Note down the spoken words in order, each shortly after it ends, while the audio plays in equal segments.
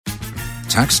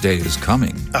Tax day is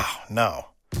coming. Oh, no.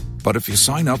 But if you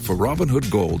sign up for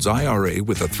Robinhood Gold's IRA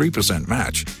with a 3%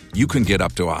 match, you can get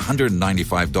up to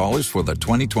 $195 for the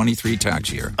 2023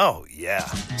 tax year. Oh, yeah.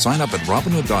 Sign up at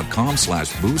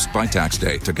Robinhood.com/boost by tax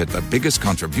day to get the biggest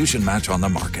contribution match on the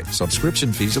market.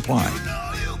 Subscription fees apply.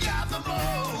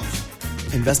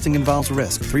 Investing involves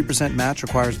risk. 3% match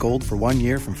requires gold for 1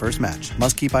 year from first match.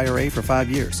 Must keep IRA for 5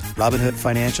 years. Robinhood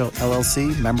Financial,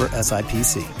 LLC, member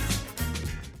SIPC.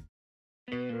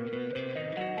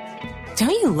 Don't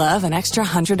you love an extra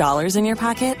 $100 in your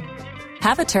pocket?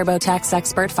 Have a TurboTax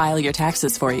expert file your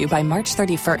taxes for you by March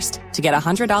 31st to get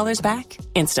 $100 back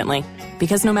instantly.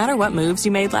 Because no matter what moves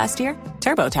you made last year,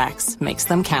 TurboTax makes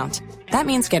them count. That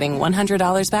means getting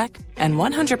 $100 back and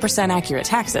 100% accurate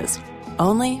taxes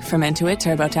only from Intuit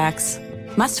TurboTax.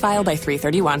 Must file by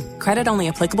 3/31. Credit only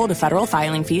applicable to federal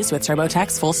filing fees with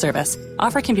TurboTax full service.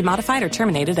 Offer can be modified or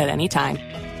terminated at any time.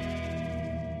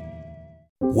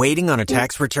 Waiting on a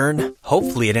tax return?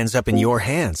 Hopefully it ends up in your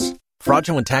hands.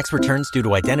 Fraudulent tax returns due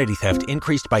to identity theft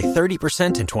increased by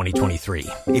 30% in 2023.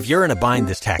 If you're in a bind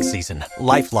this tax season,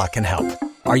 LifeLock can help.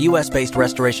 Our U.S.-based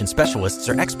restoration specialists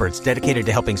are experts dedicated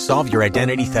to helping solve your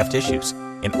identity theft issues.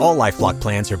 And all LifeLock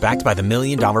plans are backed by the $1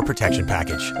 Million Protection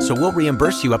Package. So we'll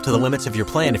reimburse you up to the limits of your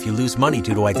plan if you lose money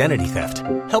due to identity theft.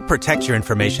 Help protect your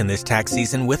information this tax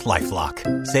season with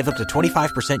LifeLock. Save up to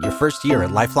 25% your first year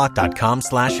at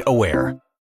LifeLock.com/aware.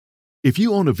 If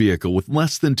you own a vehicle with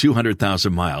less than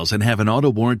 200,000 miles and have an auto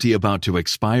warranty about to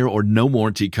expire or no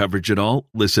warranty coverage at all,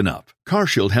 listen up.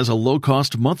 CarShield has a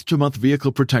low-cost month-to-month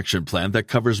vehicle protection plan that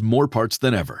covers more parts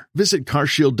than ever. Visit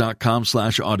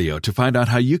carshield.com/audio to find out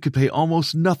how you could pay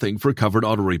almost nothing for covered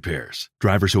auto repairs.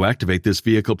 Drivers who activate this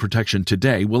vehicle protection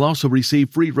today will also receive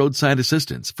free roadside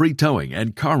assistance, free towing,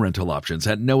 and car rental options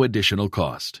at no additional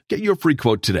cost. Get your free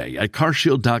quote today at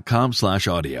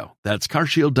carshield.com/audio. That's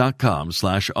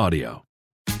carshield.com/audio.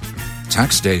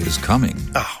 Tax day is coming.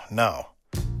 Oh, no.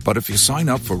 But if you sign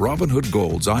up for Robinhood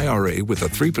Gold's IRA with a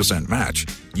 3% match,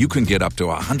 you can get up to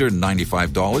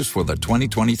 $195 for the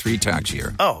 2023 tax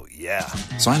year. Oh, yeah.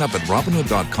 Sign up at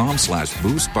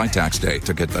Robinhood.com/boost by tax day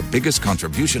to get the biggest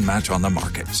contribution match on the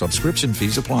market. Subscription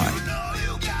fees apply.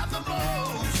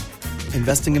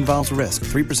 Investing involves risk.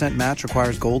 3% match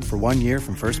requires gold for 1 year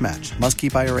from first match. Must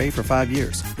keep IRA for 5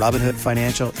 years. Robinhood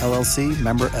Financial, LLC,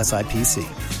 member SIPC.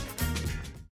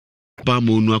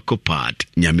 Bamunu akopad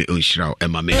nyame onshiraw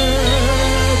emame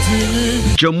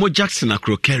Jomo Jackson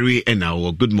akrokeri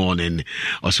enawo good morning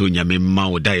also nyame ma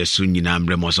woda yeso nyina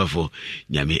mremosofo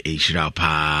nyame onshiraw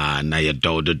pa na ye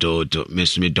do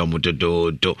mesumi domo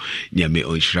do nyame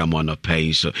onshiraw mo no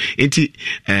pay so enti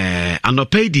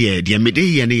anopai de mede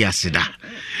ye ne yaseda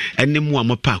enemu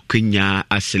amopa kwanya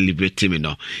a celebrate me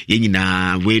no ye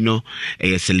nyina we no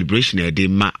celebration e de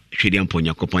ma hwede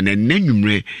amponya kopon na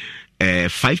nanwumre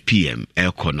 5 p.m.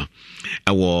 Ekono.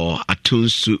 Awo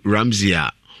Atunsu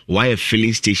Ramzia why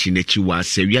filling station at you was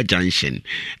Seria Junction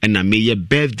and I may a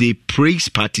birthday praise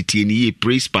party tini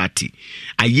praise party.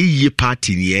 A ye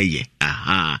party ye.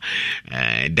 Aha.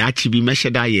 That should be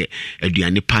measured aye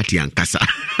a party and casa.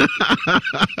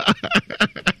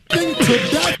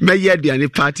 Me ye the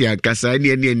party and casa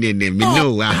me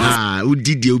no aha who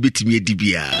did you bit me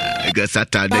dibia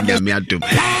gasata na nyame adom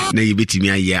na ye bit me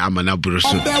aye amana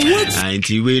broso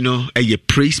anti we no a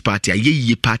praise party a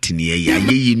ye party ni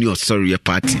ye new sorry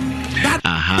party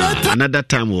aha another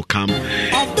time will come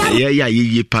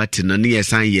ye party no ne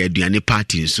san ye aduane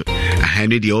party so aha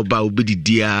no de oba obedi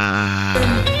dia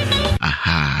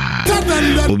aha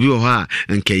obi o ha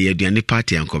nke ye aduane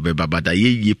party anko be babada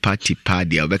ye party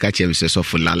obeka chem se so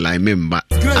full line member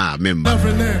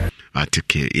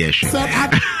atike yes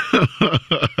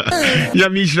ya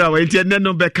mishra wa enti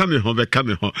no be come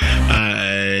home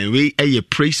we a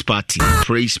praise party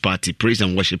praise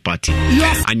and worship party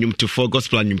anyum to for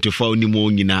gospel anyum to for ni mo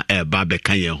nyina ba be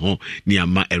kan ye ho ni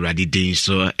ama erade den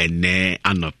so ene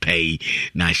anopay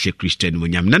na she Christian mo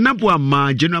nyam nana bo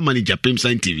ama general manager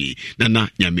Pemsan TV nana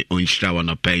nyame onhira wa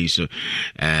no pay so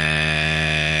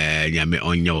nyame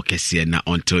onye okese na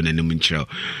onto na nim nchiro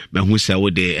me hu se wo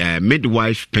de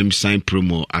midwife Pemsan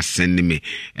promo asend me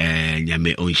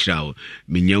nyame onhira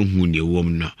me nya hu ne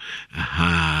wom no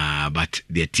aha but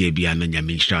the tebia na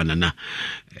nyame nhira na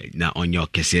onye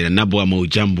okese na bo ama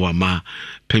ojambo ama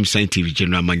Pemsan TV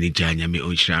general manager nyame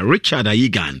onhira Richard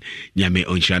Ayigan nyame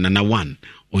onhira na one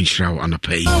onhira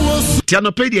anopay ti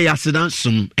anopay de yaseda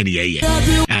sum ene ye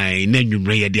na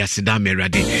nwumre ye de aseda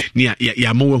merade ni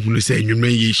ya mo wahunu se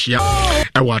nwumre ye hia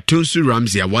Atunsu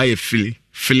Ramzia why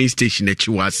filling station at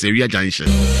you was Seria Junction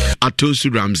Atunsu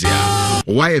Ramzia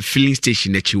why filling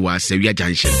station at you was Seria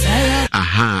Junction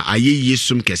aye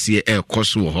yesum kese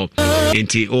koso wo ho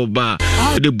enti oba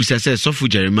de busa se sofo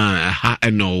Jeremiah ha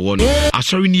eno wo no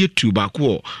asori ne yetu ba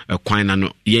ko kwan na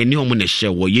no ye ni omo na hye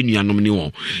wo ye nuanom ni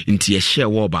wo nti ye hye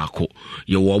wo ba ko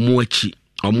ye wo mo achi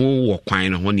omo wo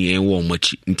kwan no ho ne ye wo mo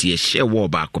achi nti ye hye wo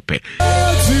ba ko pe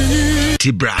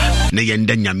Tibra na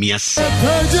yenda nyamias.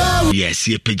 Yes,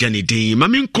 ye pejani din.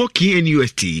 Mami nko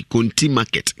KNUST Kunti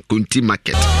Market.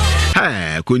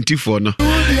 Ha, Kunti for no.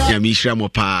 Nyamisha mo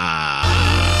pa.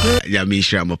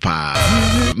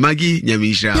 Magi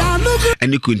nyamisha.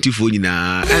 Eni Kunti for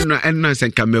nyina. Enna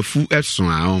senka mefu eso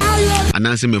a.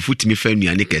 Ananse mefu timi fa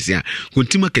nuane kese a.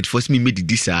 Kunti Market force me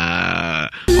medidi sa.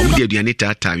 Omde aduane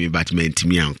tata me but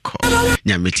mentimi anko.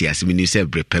 Nyameti asemi ni se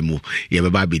brepemu. Ye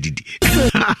baba bedidi.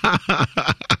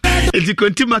 It's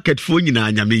Kunti Market for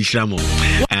nyina nyame nhyiramo.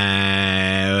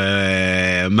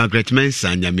 Margaret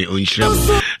Mensa nyame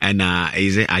onhyiramo. Na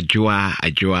is adwoa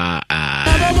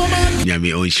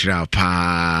nyame onhyira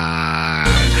pa.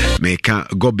 Meka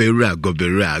gobera.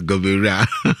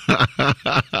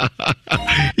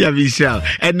 Ya Michelle.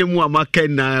 Enemu amaka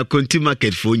na Kunti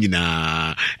Market for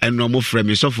nyina. Eno mo frɛ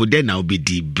me so for den na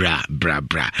obedi bra.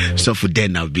 So for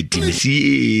den na obedi me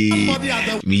si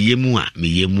me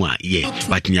yemu a ye.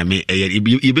 But nyame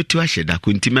yebetu ahye da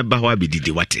Kunti meba ho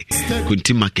abedidi wate.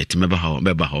 Kunti Market meba ho.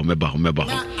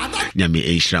 Nyame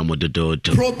enhyiramo dodo.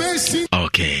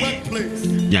 Okay.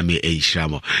 Nyame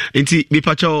enhyiramo. Enti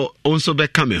mipacho onso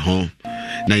beka me ho.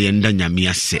 Na yenda nyame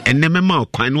ase. Enne mema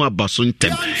okwan no abaso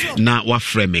ntem na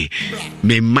wafrɛ me.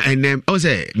 Me enem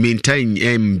oze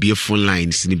maintain beautiful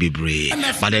lines ni bebre.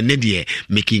 But enne de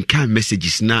making kind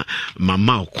messages na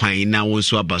mama okwan na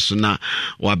wonso abaso na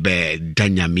wabe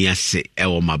danyame ase e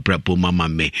wo mabrabo mama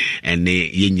me. Enne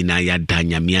ye nyina ya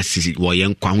danyame ase wo ye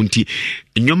nkwa hunti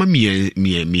nyoma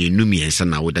miensa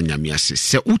na wo danyame ase.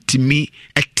 Se utimi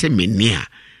etemeni a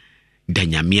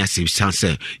danyame ase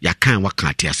sanse yakan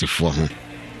wakati asefo ho.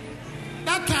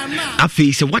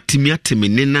 Afi se watimi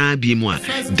atemene na bi mu a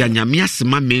danyame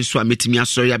asema me nso a metimi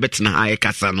asori abetena ha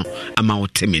ekasa no ama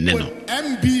wotemene no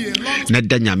na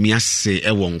danyame ase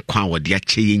e won kwa wode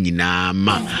ache ye nyina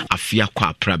ma afia kwa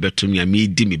apra betum ya me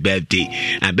di me birthday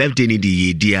ni di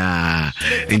ye dia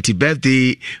enti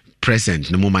birthday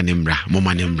present no moma nemra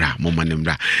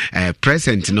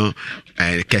present no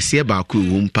kese ba ku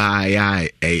wumpa ya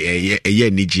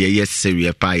niji ye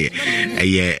serie pa ye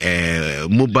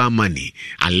mobile money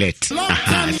alert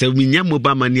so minya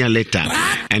mobile money alert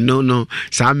no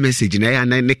sa message na ya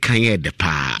na ne kan ye de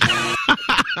pa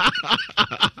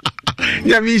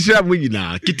Nyamisha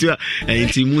munyina kitua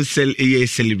enti mu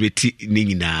celebrate ni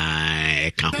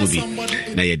nyina ka ho bi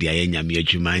na ye dia nyame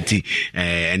adwuma enti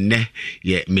enne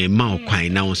ye me ma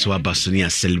okwan na wonso abaso ni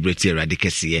celebrate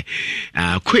radikese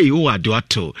kwei wo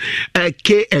adoato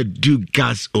K Edu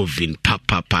gas oven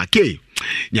papa K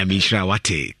Nyamishra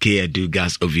wate K Edu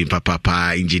gas oven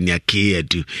papa engineer K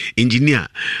Edu engineer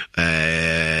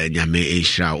nyame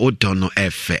ishra odono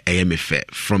F AMF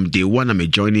from day one I'm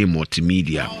joining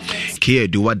multimedia K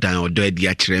Edu wadan odo edi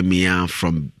akremia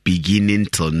from beginning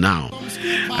till now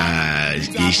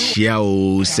ishia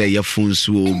o say your phone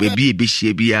so baby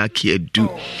bishia bia K Edu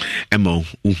ema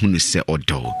uhunu se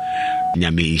odo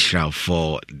nyame ishra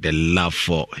for the love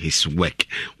for his work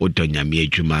odo nyame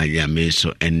adwuma nyame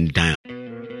so endan.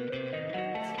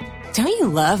 Don't you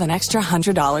love an extra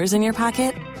 $100 in your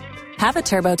pocket? Have a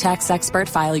TurboTax expert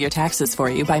file your taxes for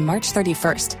you by March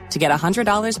 31st to get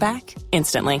 $100 back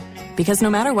instantly. Because no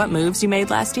matter what moves you made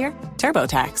last year,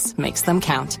 TurboTax makes them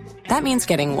count. That means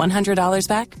getting $100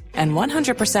 back and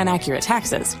 100% accurate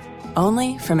taxes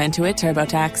only from Intuit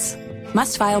TurboTax.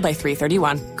 Must file by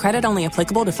 3/31. Credit only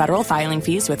applicable to federal filing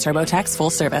fees with TurboTax full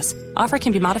service. Offer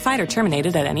can be modified or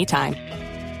terminated at any time.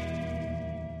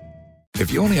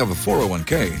 If you only have a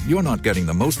 401k, you're not getting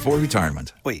the most for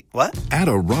retirement. Wait, what? Add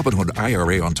a Robinhood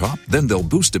IRA on top, then they'll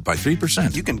boost it by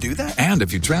 3%. You can do that? And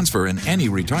if you transfer in any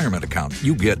retirement account,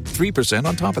 you get 3%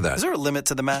 on top of that. Is there a limit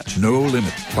to the match? No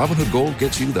limit. Robinhood Gold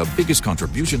gets you the biggest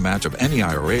contribution match of any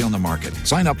IRA on the market.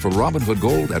 Sign up for Robinhood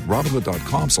Gold at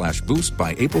Robinhood.com/boost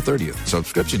by April 30th.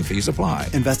 Subscription fees apply.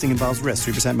 Investing involves risk.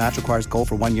 3% match requires gold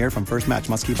for 1 year from first match.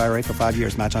 Must keep IRA for 5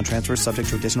 years. Match on transfers subject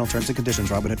to additional terms and conditions.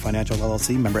 Robinhood Financial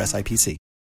LLC member SIPC.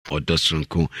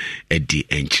 odosronko edi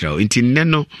enchira nti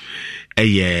neno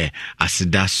eye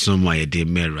asida somo yede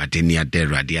merade ni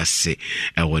aderade ase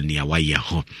ewo ni awaye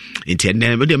ho nti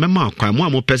ene me de mema kwa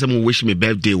mo pese mo wish me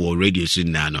birthday wo radio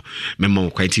soon na no mema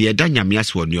kwa nti yeda nyame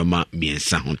ase wo nioma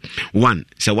miensa ho one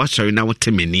se what sorry na what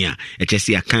meni a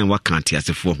echesi akan wakante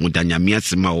asefo ho da nyame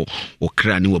ase ma wo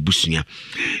kra ni wabusua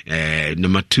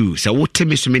number 2 se what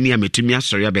me so meni a metumi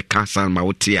asori abeka san ma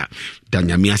wote a da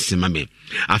nyame ase ma me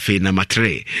afi number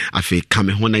 3 afi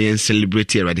kame ho na yen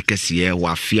celebrate eradicate ye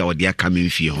wa afia wo dia kame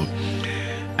mfie ho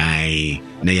ai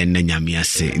na yen na nyame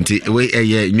ase nti we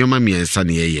eye nyoma miensa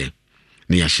ne ye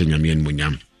ne ya hye nyame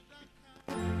enmunyam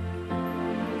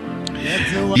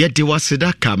yede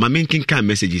wasedaka ma menkinka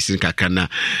messages nkaka na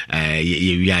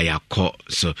ye wia ya kɔ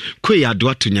so kwe ya do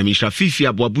ato nyame hra fifi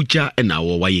aboabuja na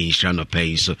wo wa ye hra no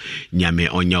pɛn so nyame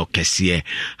onya okɛse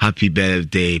happy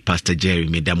birthday Pastor Jerry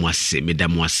medamwase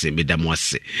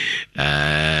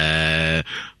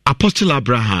Apostle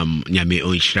Abraham nyame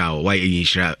onhira wa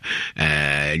yinhira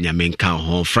nyame nka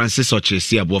ho Francis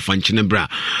Ochiresi abo fanchine bra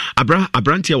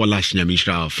Abrantia wala nyame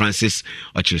nhira Francis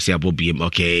Ochiresi abo biem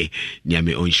okay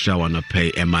nyame onhira wa no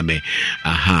pay emame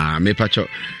aha me pacho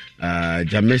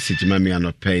ja message mami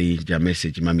anopay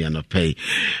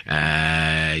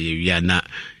ya na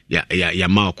ya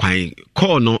ma kwan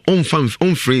call no on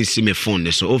friends me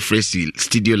phone so friends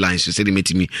studio lines so say they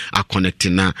meet me a connect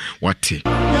na what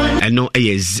no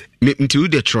yes into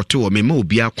the trotto me ma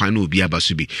obi akwan na obi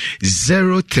abaso bi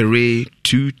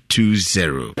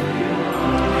 03220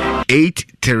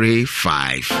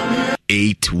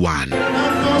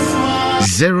 83581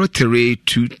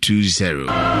 03220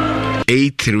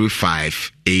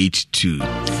 83582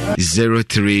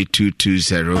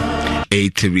 03220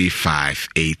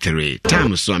 83583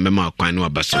 time so amema kwan no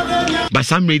abaso but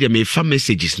some radio me fa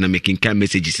messages na making kind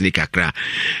messages ni kakra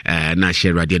na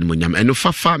share radio no nyam eno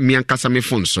fafa mi ankasa me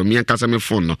phone so mi ankasa me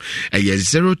phone no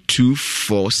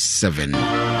 0247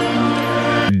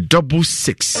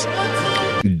 66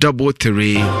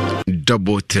 33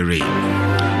 33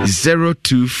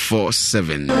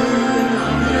 0247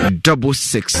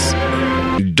 66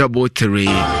 33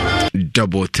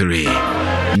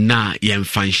 33 na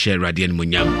yemfan share radio no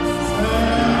nyam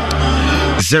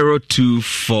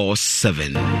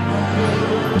 0247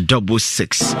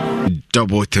 66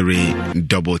 33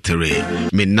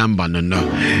 33 me number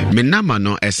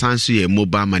no esanso ye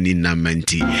mobile money number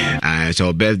nti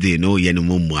so birthday no ye no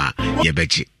mumu a ye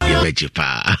beji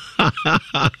pa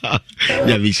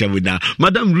ya bishabuda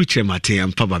Madam Ruche Mate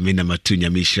ampaba me na matunya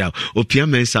mishra opia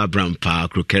mensa brampa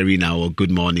krokeri na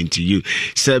good morning to you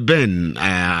Sir Ben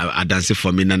adanse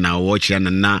for me na watch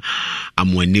na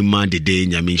amwanima dede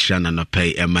nyamishra na no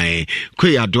pay emai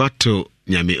kwe adoato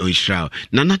nyame onhira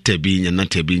nana tabi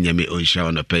nyame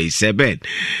onhira na pay Sir Ben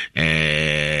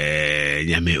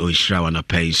nyame onhira na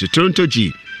pay so Toronto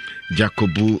G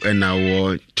Jacobu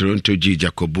enawo Toronto G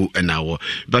Jacobu enawo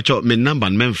but me number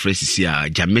men phrases ya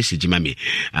ja message mami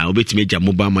obetime ja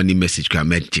mobile money message ka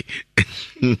mechi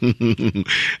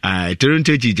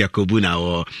Toronto G Jacobu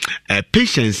nawo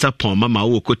patience upon mama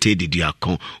wo kote didi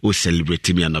akon o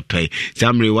celebrate me na pay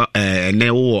samre wa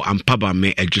na wo ampaba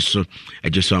me ejuso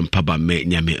ampaba me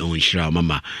nyame onhira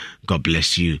mama God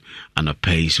bless you and a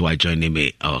pay so I join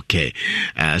me okay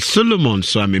Solomon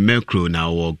so I'm a macro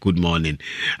now good morning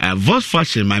Voice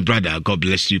Fashion my brother God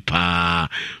bless you pa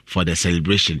for the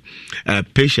celebration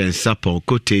Patience support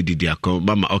kote didi akon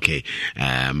mama okay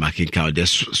marking count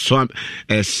this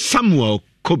Samuel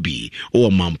Kobi or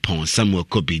Mampon Samuel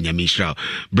Kobi nyamishra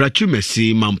Brachu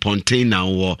Messi Mampontain na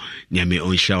wo nyame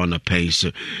onsha on a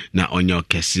pace na onyo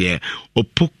kese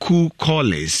Opoku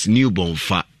Collins newborn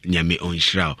fa nyame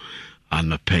onsha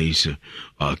on a pace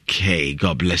okay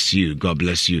God bless you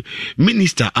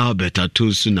Minister Albert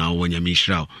Atosu na wo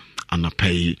nyamishra on a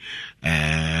pay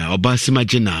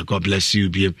Obasimagina God bless you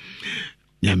be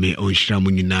nyame onsha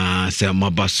munyina se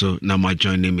mabaso na ma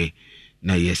join me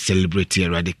na ye celebrate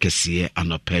eradicate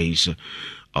anopay so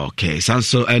okay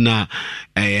sanso na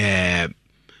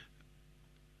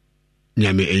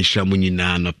nyame ensha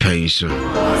munyina anopay so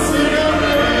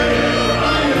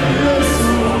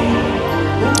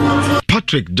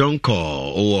Patrick Donko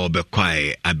o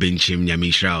bekwai abenchim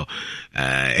nyame shao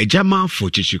ejama fo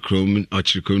chichikrom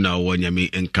na wo nyame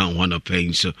enkan ho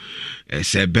anopay so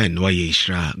Sir Ben wa ye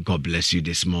shra God bless you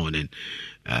this morning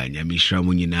nyamishra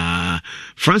munyina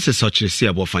Francis Ochiresi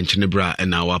abo fanchine bra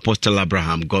and our Apostle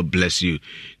Abraham God bless you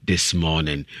this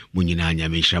morning munyina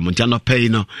nyamishra muntano pay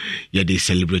no ye de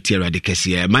celebrate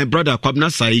eradicate my brother Kwabna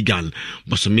Saigan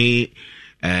bosome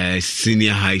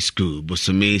senior high school,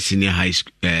 Bosome senior high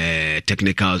school,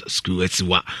 technical school,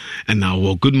 Etsiwa. And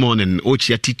now, good morning,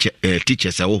 Ochia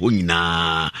teachers,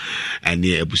 Ohunina, and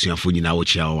the Ebusiafuna,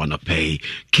 Ochia, wanna pay.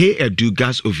 K. Edu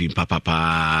gas ovin,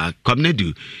 papa, come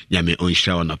nedu, Yami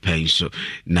Onsha on a pay, so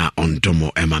now on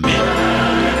Domo Emame.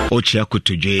 Ochia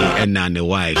Kutuje, and now the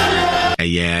wife,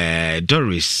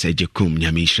 Doris, Ejekum,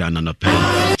 Yamisha, on a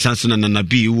pay. Sanson and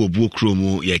Nabi, who book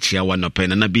room, Yachia, one a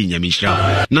pen, and Nabi,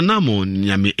 Yamisha, Nanamo,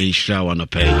 Yami Insha, one a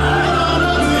pay.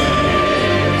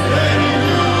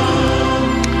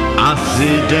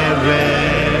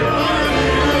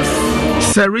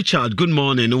 Sir Richard, good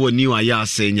morning. Who knew I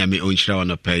saying Yami Onsha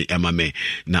on a pay, Emame,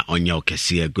 na Onyo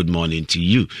Kessia. Good morning to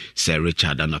you, Sir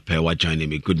Richard, on a pay. What joining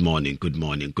me? Good morning, good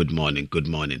morning, good morning, good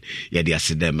morning. Yeah, the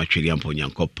Asidem, Matriam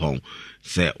Ponyankopon,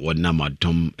 say what Nama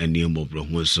Dom and Nemo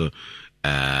Brohoso.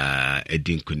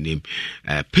 Edin Kunim,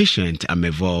 patient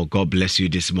Amevo, God bless you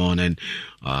this morning.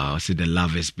 See the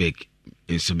love is big.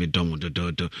 Gloria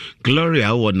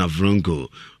Navrungo,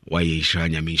 why you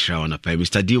shine Misha on a pay.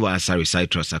 Mr. Diwa Sari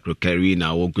Citrus Acrocari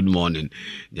now. Good morning,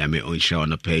 Yami Onsha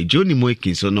on a pay. Johnny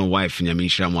Moikin, so no wife,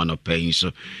 Yamisha on a pay.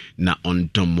 So na on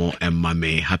Tomo and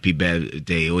Mame. Happy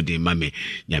birthday, Ode Mame,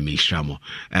 Yamishamo.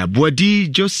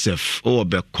 Boadi Joseph, or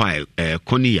Bequai,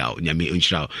 Koniao, Yami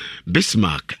Onsha,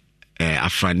 Bismarck.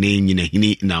 Afrane nyina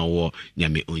hini na wo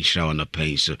nyame onhira on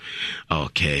pain so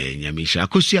okay nyame sha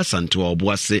akosia santo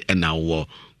oboase na wo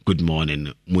good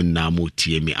morning munna mo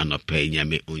tie me anopai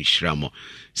nyame onhira mo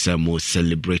say mo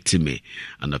celebrate me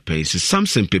anopai so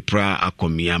Samson Pepra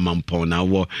akomia mampon na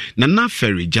wo na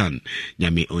Ferry Jan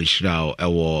nyame onhira e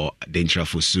wo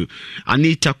dentrafosu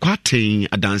Anita Kwaten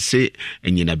adanse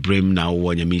enyina brem na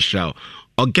wo nyame hira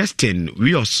Augustine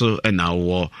we also na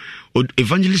wo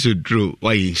Evangelist Odro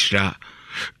why inshra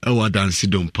our dance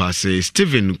don't pass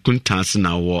Stephen Kuntas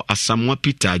na wo Asamoah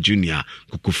Peter Jr.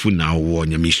 Kukufu na wo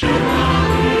nyamisha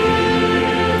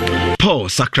Paul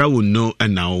Sakra will know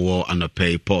and now war on a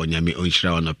pay Paul nyami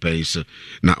onshra on a pay so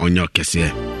na onyo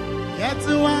kese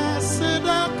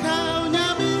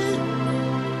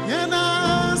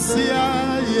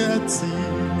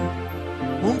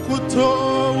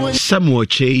Samuel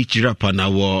Che Jirapa na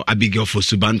wo Abigail for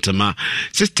Subantama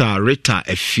Sister Rita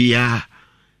Efia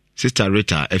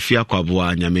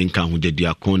kwabua nyame nka hu de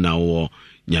diakona wo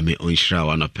nyame onhira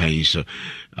wa na pen so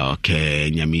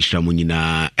okay nyame hira mu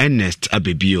nyina Ernest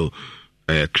Abebio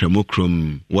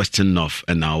Kremokrom Western North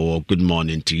and our good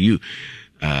morning to you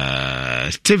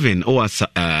Stephen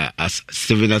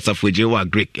Stephen Asafweje wa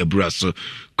Greek Ebraso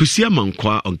Kusia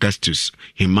Mankwa Augustus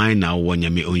himai na wo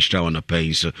nyame onhira wa na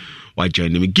pen so wa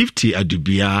join me Gifty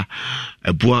Adubia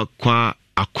Ebua kwa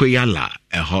Akoyala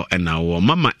eho na wo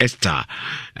Mama Esther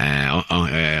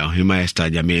Hima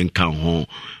Esther nyame nka ho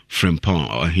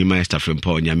Frimpon Hima Esther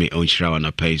Frimpon nyame onhira wa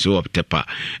na pen so optepa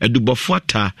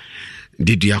edubofuata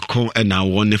didiako na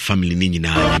wo ne family ni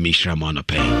nyina nyame hira ma na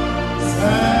pen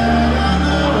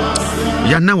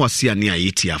ya na wasia ni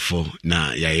ayetiafo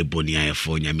na ya eboni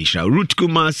ayefo nyame hira Ruth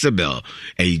Kuma Sebel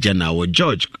ejana wo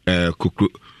George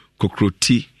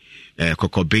Kokroti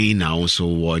Kokobin na also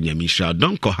wo nyame hira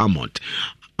Donko Hammond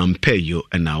Ampeyo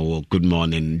and our good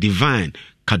morning Divine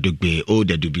Kadugbe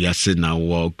Oda Dubiase na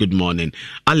wo good morning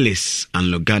Alice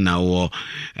and Logana wo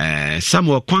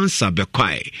Samuel Kwansa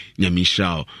Bekwai nyame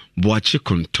hira Boachi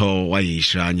Konto wa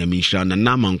yishra nyame hira na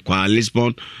Namankwa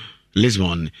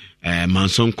Lisbon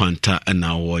Manson Kwanta and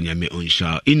our nyame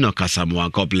onhira Enoch Samuel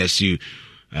God bless you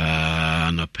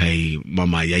no pay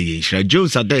mama yishra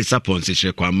Jones Adai Sapon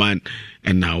se kwaman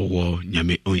and now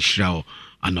nyame onhira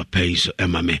anopai so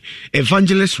emame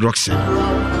Evangelist Roxanne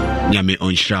nyame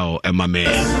onhira emame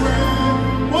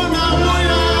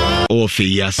o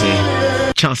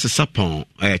fiyase Charles Sapon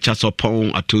Charles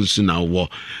Opon atonsu na wo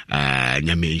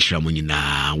nyame onhira mo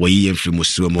nyina wayi emfiri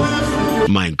musuomo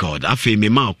my God afi me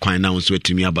ma kwan na nso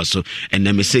atumi abaso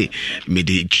enne me say me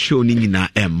de show ni nyina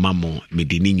emamo me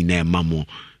de ni nyina emamo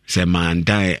se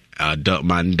mandai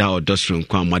odosron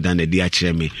kwa mada na di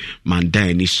akire me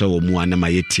mandai ni so mu anama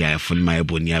yetia afun ma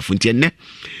eboni afun tie ne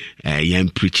yan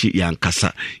preach yan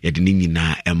kasa ye de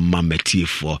nyina emma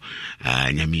matiefo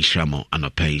nyame hira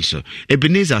anopai so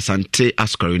Ebenezer Asante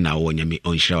Askori na wo nyame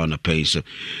onhira anopai so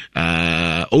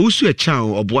osu a chan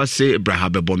oboase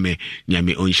Abraham bebome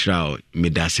nyame onhira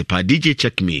medase pa DJ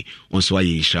check me onso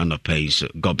aye hira anopai so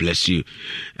God bless you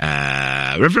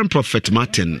Reverend Prophet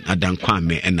Martin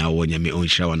Adankwame na wo nyame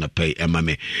onhira anopai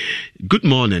emame good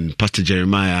morning Pastor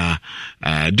Jeremiah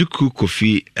Duku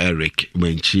Kofi Eric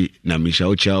Menchi na Misha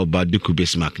Ochao ba Duku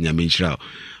Bismarck nyame hira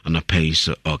anopai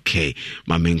so okay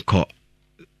mamenko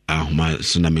ahoma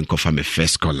so na menko fa me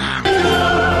first caller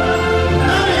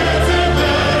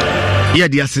Yeah,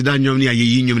 the Asidanyom near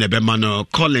Yinium Nebemano,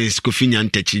 Collins, Kofinya,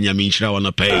 Techinya, Minchra on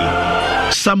a pay.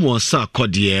 Samuel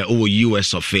Sarkodie, or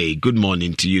US of A. Good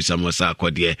morning to you, Samuel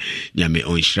Sarkodie. Yami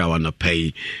on Shra on a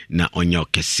pay, na on your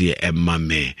Cassia and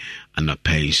Mame. And a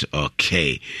pace,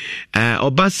 okay.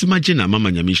 Obas Magina, Mama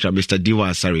Nyamishra, Mr.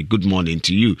 Diwa, sorry, good morning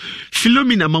to you.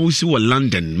 Philomena Mausi wa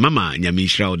London, Mama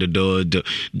Nyamishra, the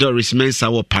Doris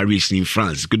Mensa wa Paris in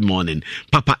France, good morning.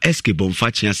 Papa Eske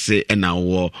Bonfachia se and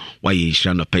our why you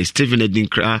no pay. Stephen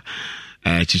Edinkra,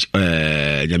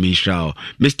 Nyamishra,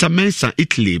 Mr. Mensa,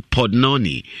 Italy,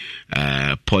 Podnoni,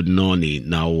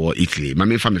 now Italy.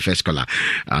 Mami from the first color,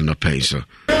 and no pay so.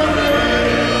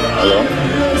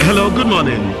 Hello, good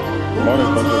morning.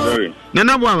 Morning, Pastor Jerry.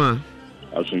 Nana Bwama.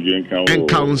 And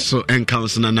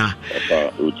council Nana.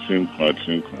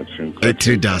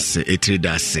 Etridase.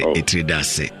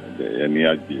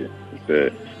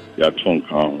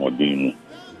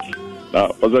 Now,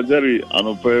 Pastor Jerry, I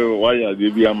know why I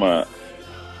did Yama.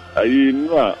 I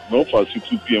know no for 2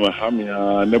 p.m.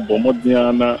 Hamia,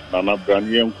 Nebomodiana, Nana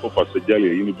Branian, Pastor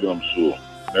Jerry, Unibium so,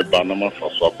 Nebanama for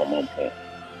Swapamampo.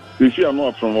 If you are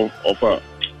not from offer.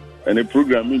 And a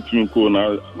program in Tunko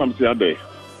now, I'm saying, day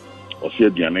or see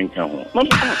the Anenka.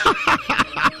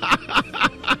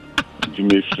 You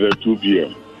may 2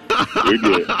 p.m.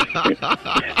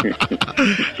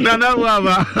 Nana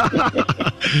Wava.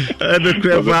 The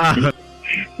clever.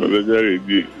 Very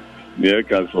good. Near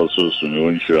cancer so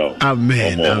soon.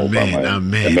 Amen.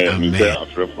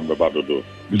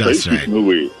 That's right. No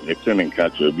way. Lieutenant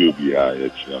Catch will be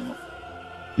here.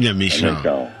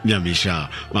 Nyamisha,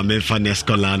 my men for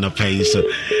Nescola no pays.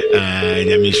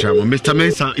 Nyamisha, Mr.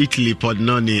 Mensa, Italy,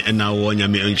 Podnoni, and now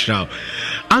Nyami Unshrow.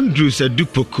 Andrew said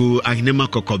Dupoku, Agnema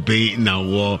Kokobe, now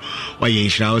war, why in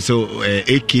Shrow, so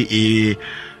aka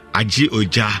Aji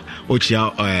Oja,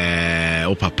 Ochia,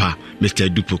 O Papa, Mr.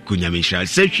 Dupoku, Nyamisha.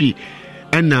 Seshi,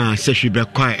 and Seshi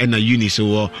Bequai, and a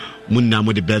Uniso, Munna,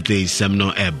 with the birthday,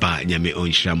 Samno, Eba, Nyami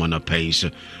Unshram on a pays.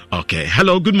 Okay,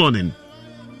 hello, good morning.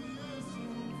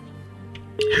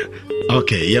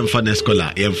 Okay, Yemfane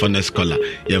Scholar.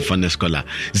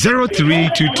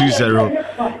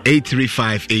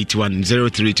 03220-83581,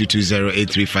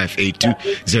 03220-83582,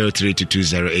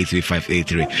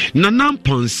 03220-83583. Nanam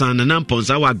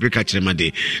Ponsa, wa breaka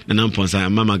chemade. Nanam Ponsa,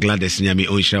 Mama Gladys Nyami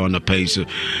Onsha on a peso.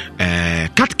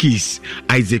 Katkis,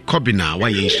 Isaac Kobina, why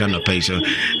you shall not pay so.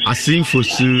 Asim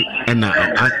Fosu and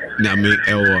Nami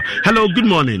Ewo. Hello, good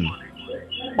morning.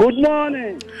 Good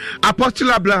morning.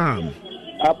 Apostle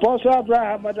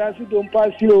Abraham, Madasi don't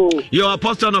pass you. Your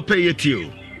apostle not pay it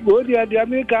you. Good dear, the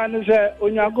American say,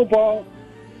 Onyagopo,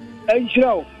 and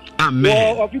show.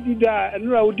 Amen. Or if you die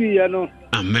and Rowdy, you know.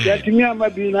 Amen. That me and my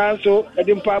being also at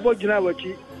the Pabo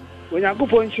Genawati.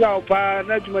 Onyagopo and show, Pa,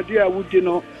 Najmadia would you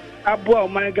know. Abo,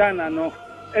 my Ghana, no.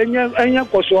 And your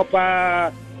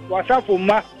Kosopa was up for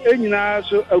Ma, and now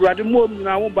so a radical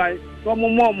now by.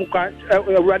 Muka,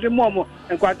 Radimomo,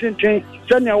 and Quatin,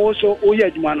 Sanya also,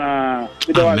 Oyedmana.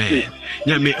 Amen.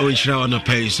 Yami Onshra on a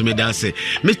page, Medase.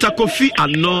 Mr. Kofi, I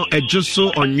know a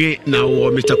Josso on ye now, or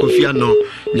Mr. Kofi, I know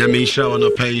Yami Shra on a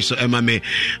page, so Emma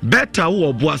better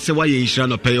or Boasewa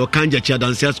Yishan or pay or Kanjacha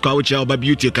than says Couch by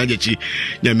Beauty Kanjachi,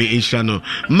 Yami Inshano.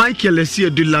 Michael Lesia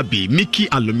Dulabi, Mickey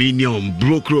Aluminium,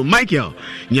 Brokro, Michael,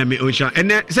 Yami Onsha, and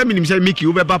then Seminim say Mickey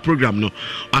Uber program, no,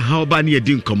 a how bani a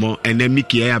dinkomo, and then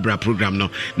Mickey Abra program, no,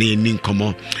 near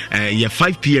Ninkomo,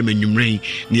 5 p.m. in Numrain,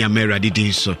 near Mera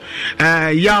did so.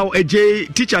 Yao, a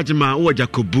teacher Jama or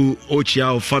Jacobu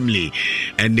Ochiao family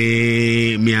and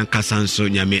me and Casanso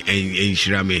Yami and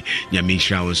Shirame Yami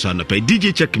Shao son of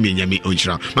DJ check me Yami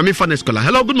Unshra. Mami Fan Scholar.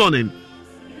 Hello, good morning.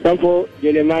 Sampo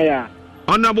Jeremiah.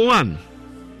 On number one.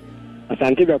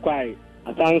 Asante Bekwai.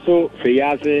 Asanso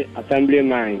Feyase Assembly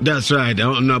Mine. That's right,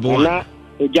 on number one.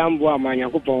 Ujambo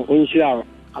Amanyakupo Unshra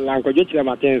Alanko Jotia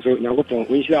Matenso Nyakupo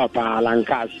Unshra Pa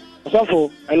Lankas.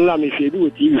 So and let me see do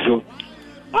TV so.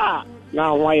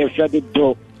 Now why you said it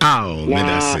do? Oh,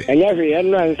 and every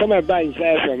and some of buying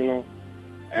says no.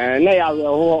 And they are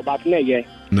the but nay.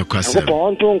 No question.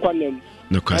 No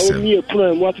question. Me a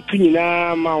plan what to pin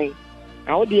mount.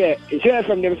 Out there, it says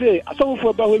from them say, I saw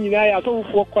for when you I saw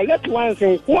for collect once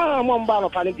and one bar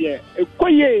of Panadia. A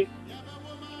quay.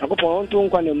 I go on to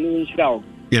one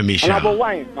Yamisha.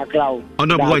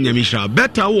 Honorable one Yamisha.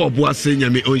 Better or Boasin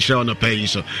Yami Onsha on a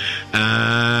page.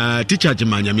 Teacher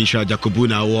Jaman Yamisha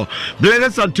Jacobuna or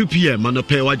Blessed at 2 p.m. on the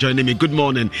pay. Joining me. Good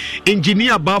morning.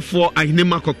 Engineer Bafo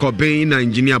Agnema Kokobain,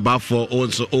 Engineer Bafo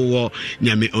also over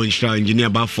Yami Onsha, Engineer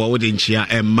Bafo, Odinchia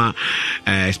Emma,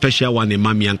 special one in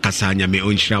Mami and Kasanya me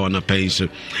Onsha on a page.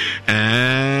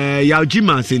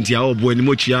 Yaujima Cynthia Obo and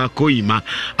Mochia Koima,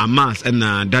 Amas and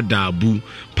Dada Bu.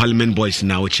 Parliament Boys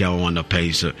now which I want to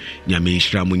pay so nyame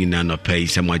nhyira mu nyina no pay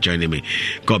someone joining me.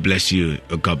 God bless you.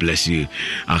 God bless you.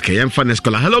 Okay, I'm fine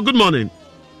scholar. Hello, good morning.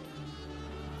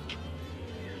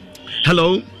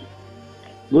 Hello.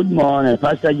 Good morning,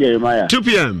 Pastor Jeremiah. 2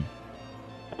 p.m.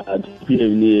 2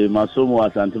 p.m. ni masomo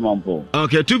asante mampo.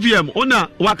 Okay, 2 p.m. Ona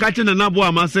wakati na nabo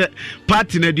amase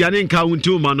party na duane nka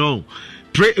untu ma no.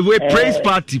 Praise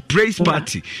party, praise and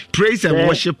worship party. Praise and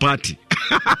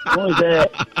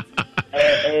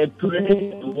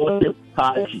worship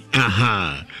party.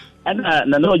 Aha.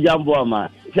 Na no jambo ama.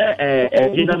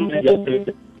 Jina media.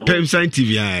 Pem Sign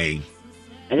TV ai.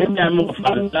 Mo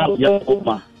fa ya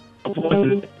koma.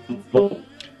 2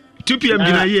 p.m.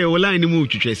 Gina ye o line mu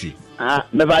twetwese.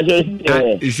 Me ba je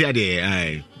isi ade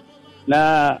ai.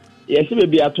 Na yesi be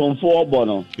bia tonfo obo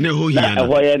no. Na ho hia no.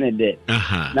 Ho ye ne de.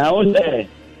 Aha. Na o se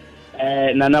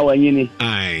nana wanyini.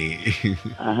 Ai.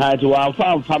 Aha, ti wa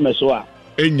fa me so a.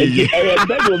 Enyi.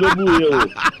 Be do be bu ye o.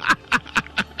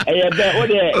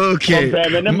 Okay.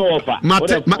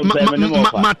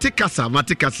 Matikasa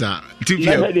 2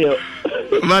 p.m.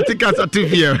 Matikasa 2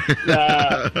 p.m.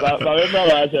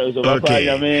 Okay.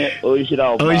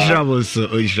 Oishramos.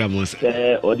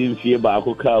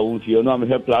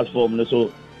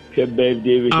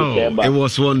 It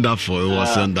was wonderful.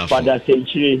 Father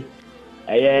Century,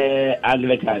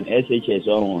 Anglican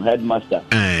SHS headmaster.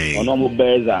 Onomo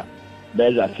Beza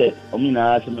said,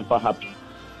 happy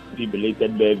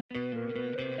belated baby.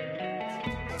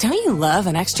 Don't you love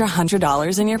an extra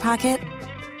 $100 in your pocket?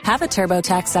 Have a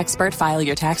TurboTax expert file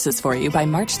your taxes for you by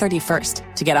March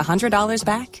 31st to get $100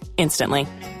 back instantly.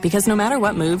 Because no matter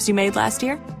what moves you made last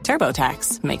year,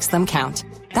 TurboTax makes them count.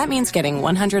 That means getting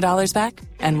 $100 back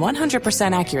and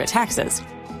 100% accurate taxes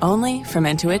only from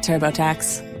Intuit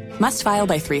TurboTax. Must file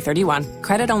by 3/31.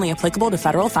 Credit only applicable to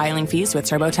federal filing fees with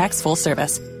TurboTax full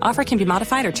service. Offer can be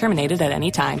modified or terminated at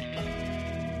any time.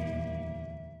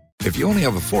 If you only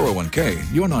have a 401k,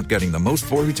 you're not getting the most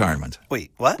for retirement.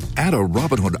 Wait, what? Add a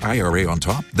Robinhood IRA on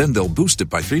top, then they'll boost it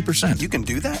by 3%. You can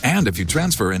do that? And if you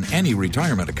transfer in any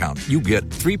retirement account, you get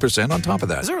 3% on top of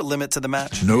that. Is there a limit to the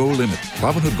match? No limit.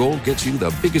 Robinhood Gold gets you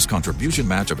the biggest contribution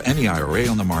match of any IRA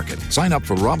on the market. Sign up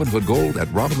for Robinhood Gold at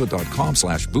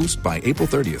Robinhood.com/boost by April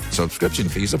 30th. Subscription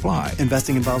fees apply.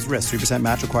 Investing involves risk. 3%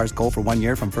 match requires gold for 1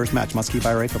 year from first match. Must keep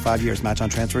IRA for 5 years. Match on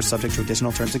transfers subject to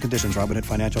additional terms and conditions. Robinhood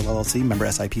Financial LLC, member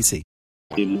SIPC.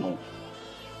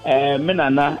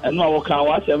 Menana, and no can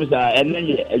watch them, and then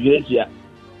you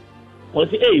was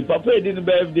Papa didn't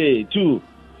birthday too.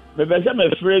 Maybe I'm a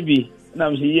freebie, and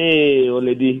I'm saying, yay,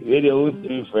 lady, radio,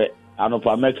 and of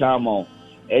America,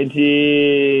 and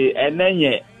then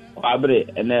yet, Abre,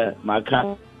 and then my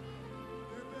car.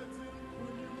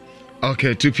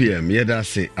 Okay, 2 p.m. Yeah,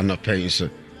 that's it. I'm not paying, sir.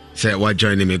 Say why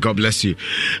joining me. God bless you.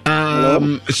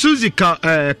 Susie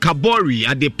Kabori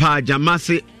Adepa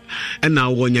Jamase. And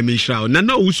now one Yamisha.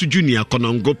 Nana Usu Junior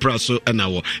Konongo Praso and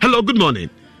now. Hello, good morning.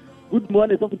 Good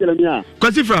morning, Sophie Telemia.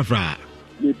 Kwasi Frafra.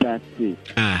 Medase.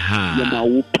 Aha.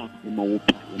 Yamaupa.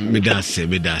 Medase.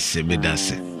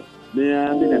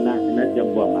 Mea na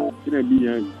jambo sina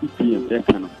bia PM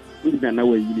tekano. Wina na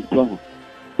wa yini to.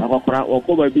 Akokora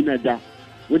okoba bi na da.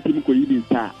 Wetim ko yini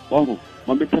sa. Oho.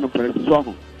 Mameta no pere so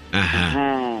ho.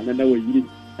 Aha. Na wa yini.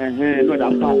 No da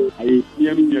pa. Ai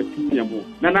PM mo.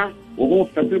 Nana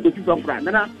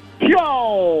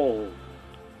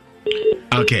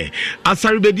okay,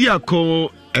 asaribedi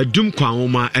ako edum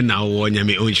kwanwoma na wo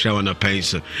nyame onhira wana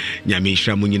penso nyame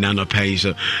nhira munyina no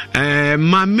penso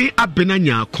mame abena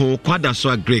nyako kwada so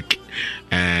agrek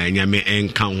nyame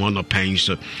enka ho no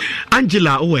penso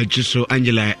Angela o ajuso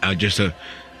Angela ajuso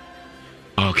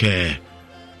okay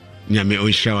nyame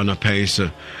onhira wana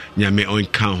penso nyame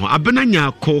onka ho abena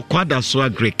nyako kwada so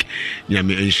agrek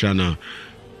nyame onhira no.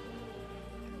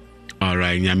 All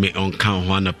right, nyame on count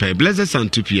one pay. Blessed Sun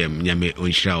 2 p.m. Nyame on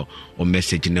show or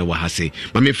message in the Wahase.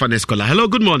 Mami Fanes Kola. Hello,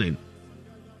 good morning.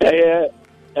 Yes,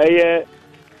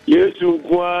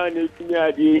 Kwan,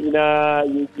 na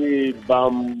yuki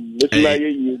bam.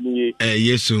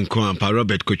 Yes, Kwan, Pa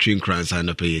Robert Kuchin Krans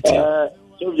and pay it. So,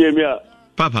 Jamia,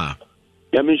 Papa,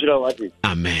 Yamishra, what is?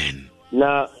 Amen.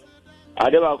 Now, I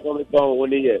never come down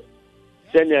 1 year.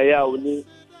 Send ya, only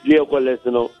vehicle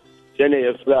lesson, send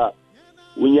a flat.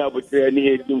 When you have a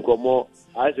training, you come more.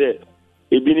 I said,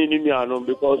 it's been in Indiana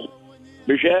because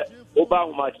Michelle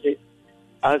Obama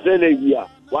and send a year.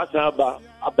 What's about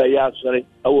a year? Sorry,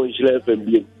 I won't sleep and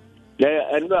be.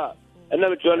 And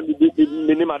I'm trying to be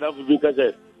minimum of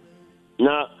because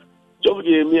now, so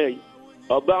dear me,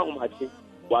 Obama,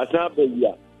 what's up a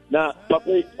year? Now,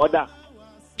 Papa, order.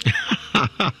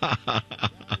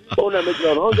 Oh, no,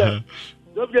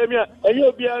 No Jamia, and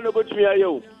you'll be on about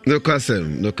me. No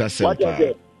custom. What I say?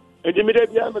 And the middle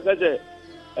Biamaka,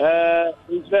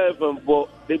 instead from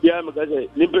the Biamaka,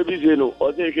 Limpabizino,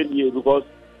 or taken you because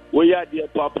we are dear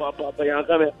Papa, and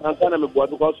Kana,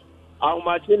 because our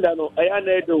machine, I know.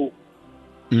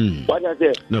 What I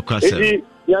say? No custom.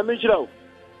 Yamichao.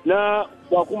 Na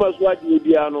wakuma swadi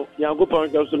biano yango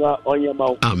pankasuna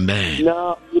onyama. Amen.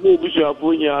 Na ine bisho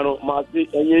afunyano masi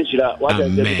enyenshira what I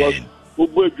say because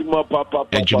ugbo ejuma papa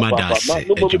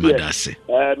Ejumadase.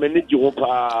 Meni jiwo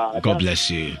pa. God bless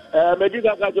you.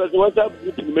 Mediga ka just WhatsApp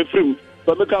group me free.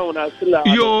 So me ka una sila.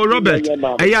 Yo Robert,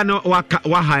 eya no wa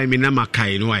ha mi na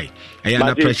makai no ai. Eya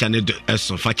na pressure ne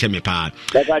eso fa che me pa.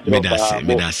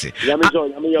 Medase.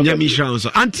 Nyamisha so.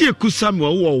 Auntie Ekusam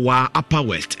wo wa Upper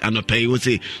West anopai wo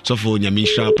say so for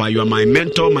Nyamisha pa, you are my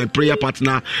mentor, my prayer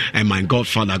partner and my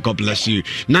godfather. God bless you.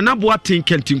 Nana Boatin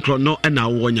Kentin Krono and na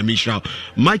wo Nyamisha.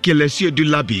 Michael Lesio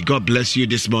Dulabi, God bless you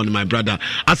this morning my brother.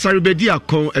 Asaribedi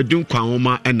akon edun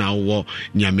kwanhoma and na wo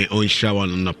Nyame onsha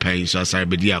won no pain so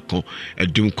Asaribedi akon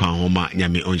edun kwanhoma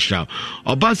Nyame onsha.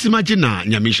 Obasima gina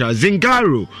Nyamisha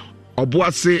Zingaro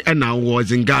Obuase and now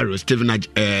was in Garo, Stephen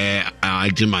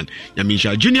Ajiman,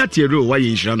 Yamisha, Junior Tiro, why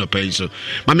in Shano Penso.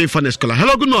 Mammy Funny Scholar.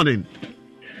 Hello, good morning.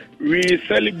 We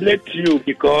celebrate you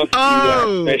because you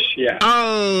are special.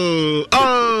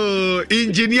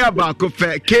 Engineer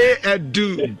Bakofe, K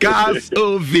Edu, Gas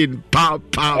Oven,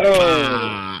 Papa.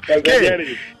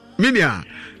 Minia.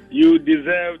 You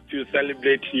deserve to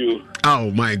celebrate you.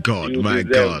 Oh, my God, my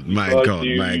God.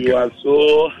 You are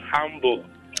so humble.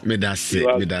 Medase,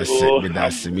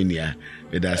 minia.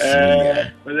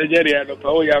 Jerry, I don't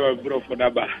know how bro for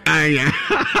Naba.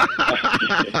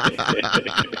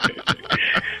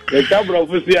 The camera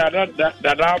of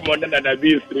that I'm more than a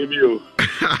beast review.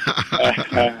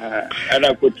 And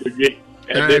I put to J.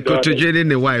 Go to J in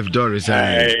the wife, Doris.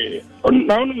 Now,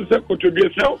 go to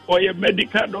yourself or your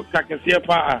medical doctor can see a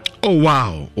power. Oh,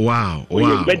 wow. Wow.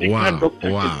 If you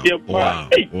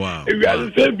are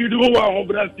the same beautiful one,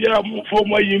 Brazil, for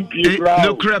my MP.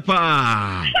 No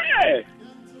crepa.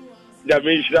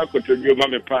 Jamisha go to your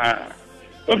mamma pa.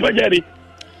 Papa Jerry.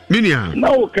 Minia.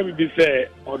 Now can be say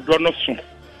or Donoson.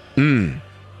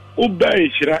 Uba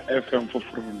Shira FM for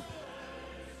from.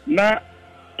 Na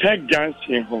Tech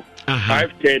Junction ho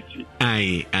 5:30.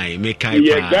 Aye, make I.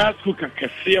 Yeah, gas cook a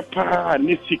cassia pa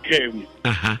Nisikem.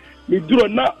 Me do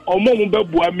na omo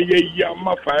mbabua me ya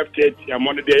ma 5:30 am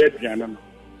on the Adriana.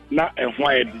 Na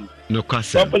ehwadi. No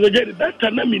kwasa. Papa Jerry that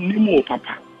na me nimu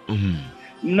papa.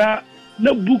 Na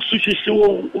books sheshe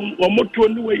wo moto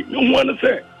ni we no one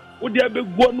say wo dia be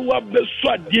go no wa be so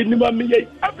ade ni ma me ye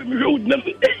abi me hwe na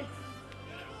me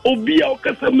obi a o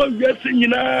kasa ma wiase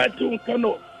nyina ti nka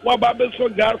no wa ba be so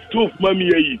gas stove ma me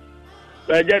yi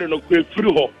ba jare no kwe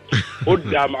free ho o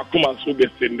da makoma so be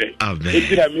sende e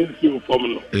tira me nsi fom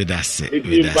no that's it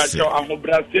ba cho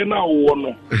ahobrase na wo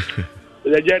no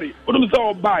ba jare o dum say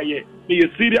o ba ye me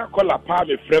serial caller pa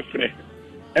me frefre.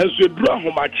 And so, draw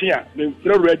home a chair, then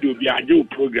throw radio be a new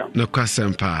program. No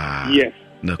Casampa. Yes.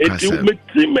 No Casam.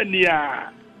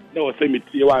 No, say me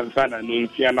one son and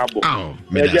Nuncianabo. Oh,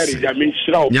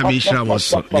 Yamisha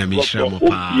was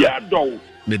Yamisha.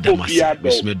 Medase,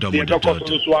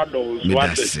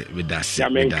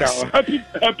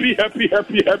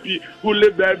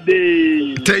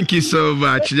 birthday. Thank you so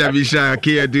much, Yamisha.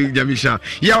 Yamisha.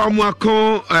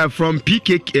 Yawamwako from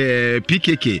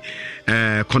PKK.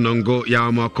 Konongo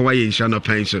Yawamwako Shano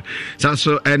Pension.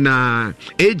 So and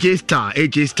AJ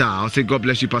Star. I'll say God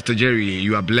bless you, Pastor Jerry.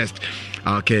 You are blessed.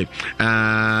 Okay.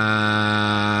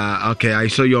 Okay, I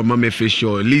saw your mama face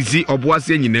show. Lizzie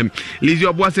Obuase Nyinem.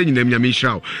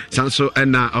 Yamisha. Sanso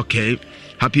and okay.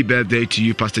 Happy birthday to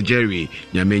you, Pastor Jerry.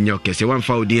 This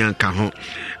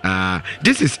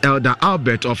is Elder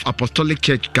Albert of Apostolic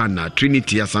Church Ghana,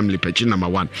 Trinity Assembly, Pechi number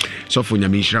 1. So for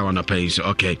Nyamisha wanna pay. So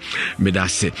okay,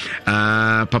 Medase.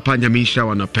 Papa Nyamisha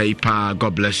wanna pay.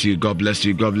 God bless you.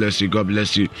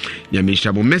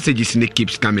 Nyamisha. My messages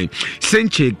keeps coming.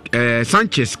 Sanchez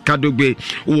Kadogbe,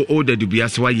 who ordered to be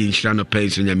as why you wanna pay.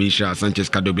 So Nyamisha Sanchez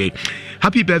Kadogbe.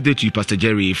 Happy birthday to you, Pastor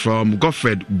Jerry, from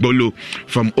Godfred Bolo,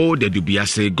 from Ode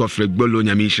Dubias. Say Godfred Bolo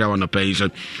Nyamisha on a page.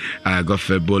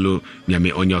 Godfred Bolo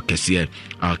Nyami on your case.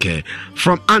 Okay.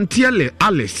 From Aunt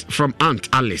Alice. Aunt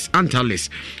Alice.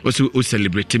 Also who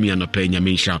celebrate me on a page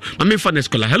Nyamisha. I'm in Funny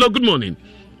Scholar. Hello, good morning.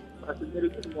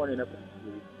 Good morning.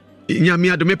 Nyami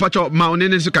ado me pacho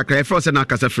maunene su kakra e na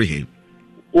kasa free.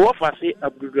 What for say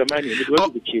Abdul Dramani?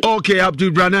 Okay,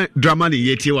 Abdul Dramani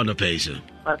yeti on a page.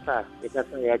 Pasa, it has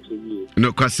a yachi.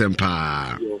 No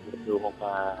kwasempa.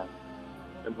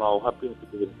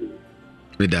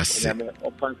 That's it.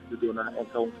 Open studio na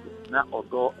encounter na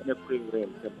odo na pray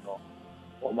room no.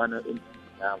 Omana in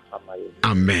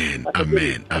Amen.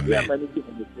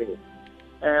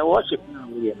 Worship now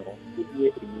we know. We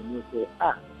say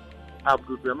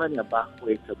Abdul Brahman ba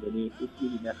we tabani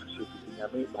isi na so na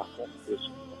me ba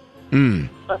foundation.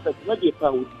 Pastor what you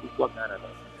pa with what Ghana.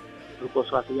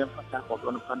 Because what you fata ko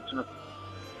don continue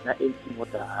na 18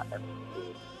 water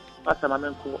Pastor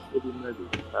Mamenko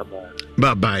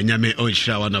Baba nyame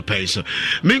onhira wa no pay so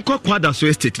menko kwada so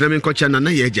estate na menko cha na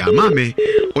yeja mame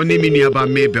oni mini aba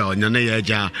mebel na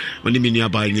yeja oni mini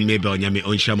aba ni mebel nyame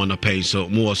onhira ma no pay so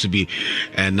mo wo so bi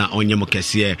na onye mo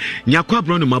kese nyakwa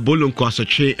bro no mabolo nko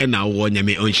asotwe na wo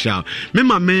nyame onhira me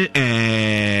mame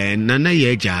na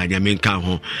yeja nyame nka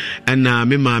ho na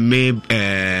me mame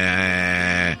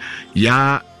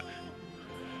ya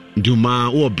Duma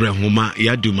o brehoma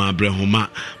ya duma brehoma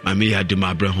mame ya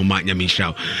duma brehoma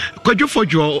nyamishaw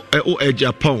kwadwofojo o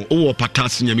Japan o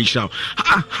patas nyamishaw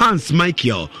Hans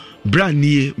Michael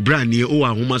branie o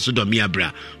ahoma so do me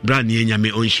abra branie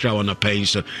nyame onhira wona pai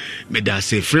so me da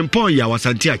say frimpon ya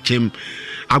wasanti achem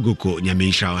agoko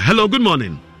nyamishaw. Hello, good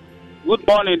morning. Good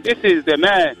morning, this is the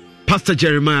man Pastor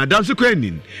Jeremiah. That's the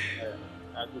queen.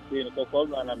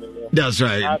 That's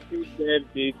right. Happy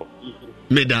birthday to you.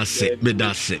 Me that's it.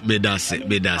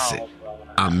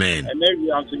 Amen. And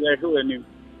maybe I'm saying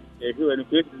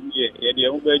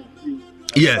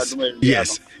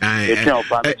yes.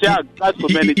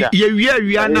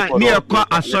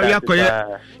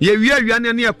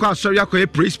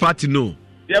 Praise party no.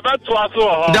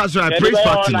 That's right, praise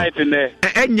party.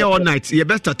 And all night, you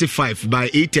best 35 by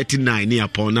 8:39 near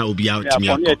Pona will be out to me.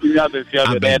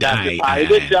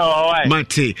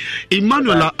 Mate,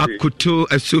 Emmanuel Akuto,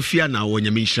 Sophia now,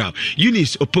 Nyamisha,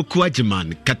 Eunice Opoku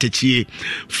Ajiman, Katechi,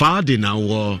 Fadi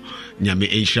now, Nyami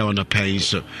Aisha on the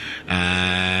pains.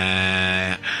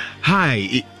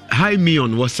 Hi, me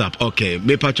on WhatsApp. Okay,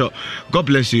 me Pacho, God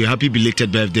bless you. Happy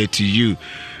belated birthday to you.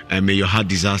 And may your heart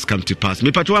desires come to pass.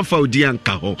 Me Pacho one for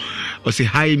Odianka ho. Or say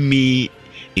hi me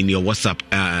in your WhatsApp.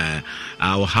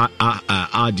 I'll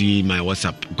add you my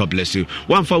WhatsApp. God bless you.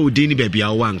 One for Udini baby. I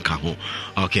want ho.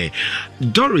 Okay.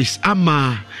 Doris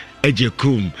Ama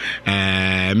Ejekum,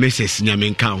 Mrs.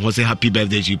 Nyaminka, who say happy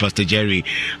birthday to you, Pastor Jerry.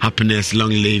 Happiness, long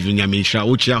live Nyaminsha.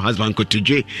 Ucha husband ko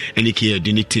today. Any care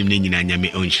dini team ni na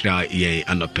Nyami onshra ye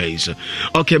anopace.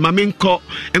 Okay, Maminko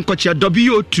enkocha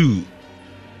WO2.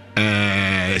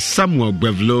 Samuel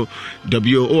Bevlo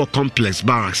WO Complex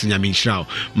Barracks Nyaminsha.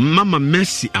 Mama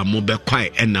Mercy Amobe Kwai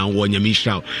and now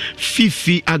Nyaminsha.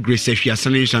 Fifi Aggressive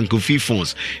Sanation Kofi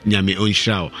Fonds Nyami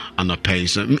onshra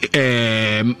anopace.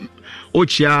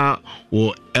 Ochia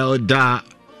or Elder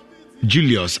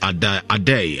Julius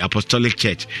Ade Apostolic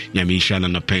Church Nyamisha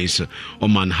na Pence. Oh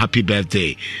man, happy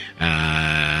birthday.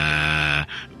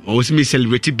 Also me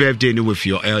celebrate birthday with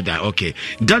your elder. Okay.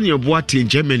 Daniel Boate in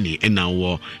Germany and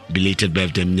now belated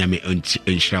birthday Nyami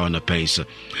Insha na Pence.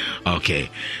 Okay.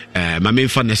 My main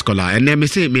fan scholar and then me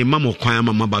say me mama kwaya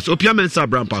mama bas. Opia mensa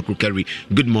Brown Park carry.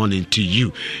 Good morning to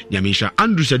you. Nyamisha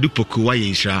Andrew Sadupoku wa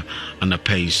Insha na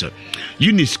Pence.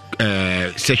 Eunice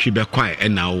Seshi Bekwai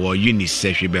and now Eunice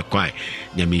Seshi Bekwai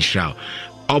Nyamisha.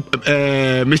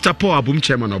 Mr. Paul Abum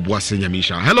Chairman of Boase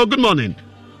Nyamisha. Hello, good morning.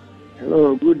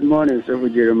 Hello, good morning, Sir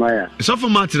Jeremiah. So for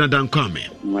Martin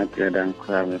Adankwame. Martin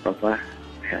Adankwame, Papa.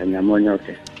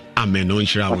 Nyamonyoke. Amen.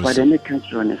 Papa, the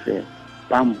next one is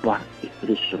Bamba is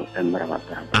and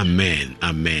Maravata. Amen.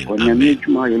 Amen. When you meet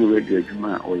my radio,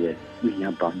 Juma, or yes, we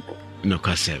have Bambo. No,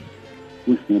 Kasem.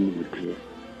 Whose name would be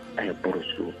a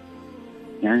Borosu.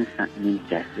 Yansa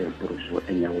Ninja, Borosu,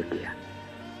 and Yawodia.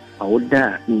 I would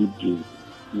die in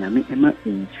Yami Emma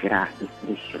in Shira is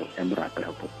and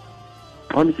Maravata.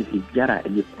 Promises is Jara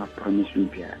and you promise you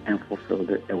and fulfill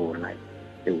the whole life.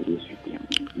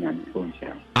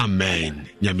 Amen.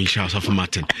 Nyamisha of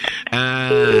Martin.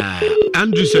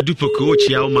 Andrew Sadupoku,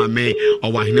 Chia Mame,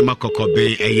 or Wahinema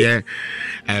Kokobe, a year,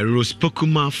 Rose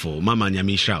Pokuma for Mama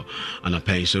Nyamisha on a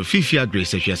pay. So Fifia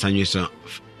Grace, if you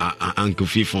are Uncle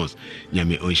Fifons,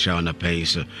 Nyami Oisha on a pay.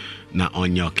 So na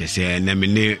onyoke se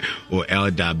nemene o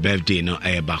elder birthday no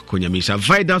eba kunyamisa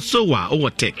Vida Sowa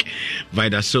overtake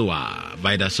Vida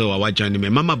Sowa wa join me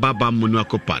mama baba munu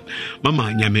akopat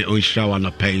mama nyame onhira wa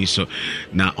no pen so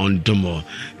na ondomo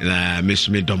miss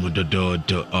me domo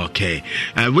do okay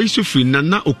we so free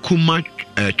na okuma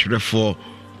twerefo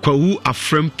kwawu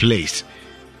afrem place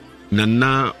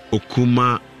na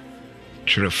okuma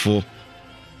twerefo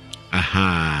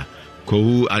aha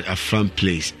Kohu at a front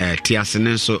place,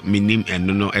 Tiasenso, Minim and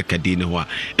no Ekadine Hoa,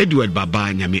 Edward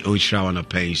Baba, Yami Oshra on a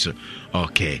pace.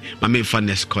 Okay, my main fun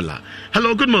scholar.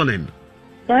 Hello, good morning.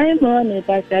 Good morning,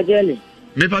 Pastor Jelly.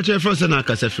 Me pacho first na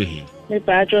kasa free. Me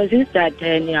pacho sister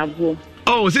Tanya Abu.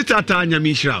 Oh, sister Tanya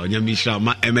Nyamishra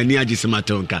ma emani agisema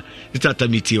tonka. Sister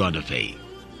Tamiti wa do pay.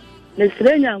 Le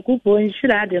srenya nkupo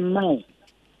nshira de ma.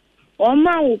 O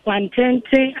ma wo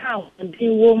kwantenten a ndi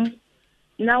wom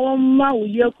na wo ma wo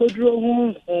yekodro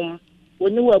honhom.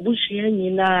 Woni wabusua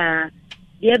nyina.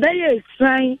 Ye be ye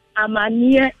san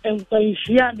amanie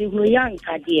enkwanhia de hunu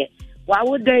yankade. Wa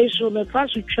wo dai so me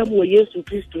faso twam wo Yesu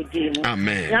Kristo din.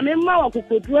 Amen. Ya me ma wo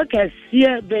kokodro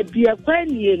kase be bia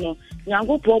kwanie no.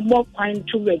 Nyankopɔ bɔ kwan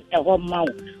to be ho ma wo.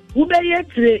 Wo be ye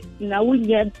tre na wo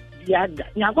nya biada.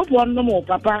 Nyankopɔ no mo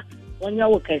papa wonya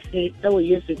wo kase da wo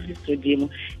Yesu Kristo din.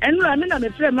 Enu na me na me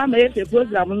frɛ mama ye fe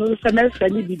program no semester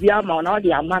ni bibia ma na wo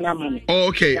de amana ma me.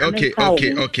 Okay.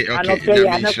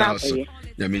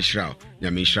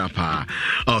 Nyamishra pa.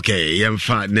 Okay,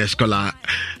 yemfa next caller.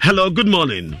 Hello, good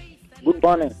morning. Good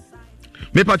morning.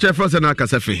 Me pa chef Frozen na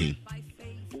kasa free.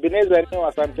 Beneza ni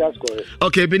wa Santiago.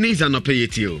 Okay, Beneza no pay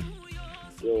it you.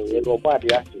 Yo go bad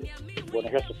ya. Bona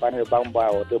heso panel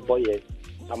bamba o de boy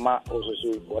ama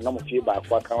osusu ona mo fie ba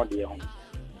kwa kan de ho.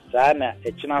 Sana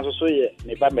e china so ye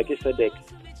ne ba Melchizedek.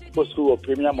 Post school of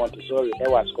Premier Montessori e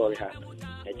was score ha.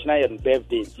 E china ye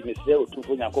birthday ti me se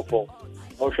otufo Nyankopɔ.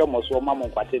 O hwe mo so ma mo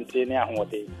kwatente ne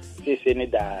ahode. Sese ni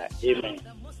da amen.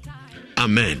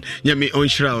 Amen. Nyami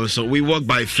onshira also. We walk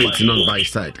by faith, not by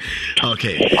sight.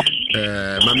 Okay.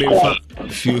 Mami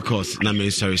few calls.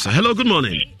 Name sorry. So hello, good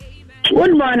morning.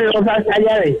 Good morning, Pastor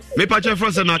Jerry. Me pacha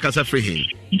Frozen na kasa free him.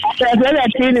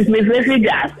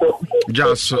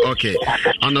 Just okay.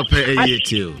 On pay a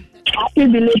year. Happy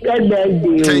belated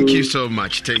birthday. Thank you so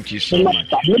much. To me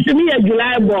a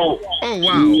July born. Oh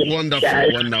wow, wonderful.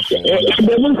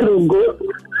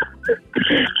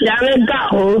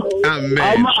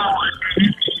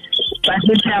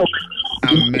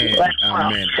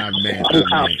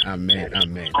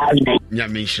 Amen.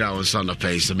 Nyamishra on son of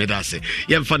pace. Me that's it.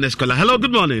 Hello,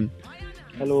 good morning.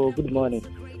 Hello, good morning.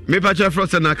 Me pacha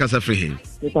Frost na kasa free him.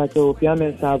 Me pacha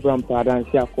Opiamensa Abraham Padan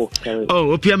Siako.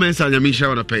 Oh, Opiamensa Nyamisha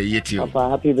on pay yet you. Papa,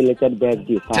 happy belated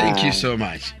birthday. Thank you so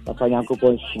much. Papa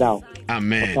Yankopon Shidao.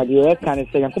 Amen. Papa, you can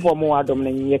say Yankopo mo adom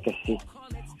na nyekesi.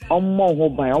 Ommo ho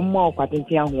ban, ommo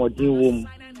kwatenti ahodi wom.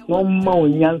 No mo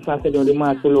nyansa se do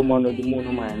ma Solomon do mu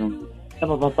no man no.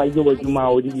 Papa you was ma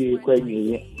odi kwa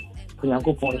wiye.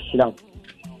 Yankopon Shidao.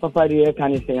 Papa, you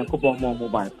can say Yankopo mo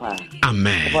ban pa.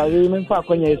 Amen. Papa, you mean for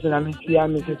konya so na me tia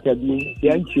me sister bi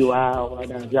yanchi wa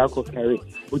na Jacob carry.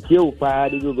 Utie upa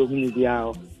de go hu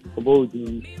bia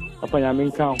obodi. Papa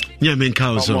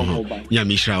Nyaminka so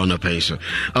Nyamishra on a peso.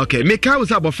 Okay, make house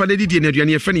about Fanny Didi and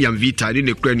Adrian Fanny Yam Vita in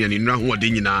the Ukrainian in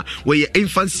Rahuadina, where your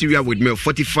infant cereal with milk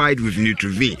fortified with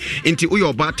Nutri-V. Into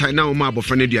your bata now, Marble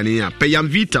Fanny Diania, pay Yam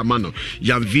Vita Mano,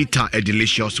 Yam Vita, a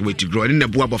delicious way to grow in the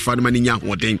Buaba Fanmania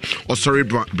Wading, or sorry,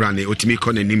 Brandy,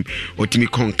 Otimicon and him,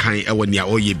 Otimicon Kai, Ewania,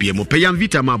 or Yebiamo, pay Yam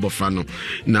Vita Marble Fano,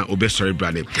 now Obe sorry,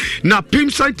 Brandy. Now,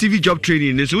 Pimside TV job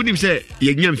training is what him say,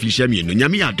 Yam Fishami,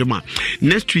 Nyami Adoma.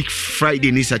 Next week, Friday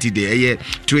and Saturday,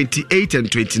 28 and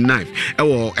 29,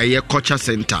 or a culture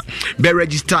center. Be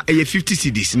register 50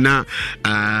 CDs na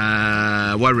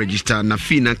what register na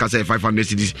fee na kasa 500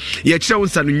 CDs. Ye chawo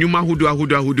sa nyuma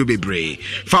hudu bebre.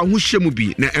 Fa hu hyemu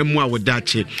bi na emwa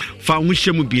wodache. Fa hu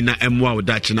hyemu bi na emwa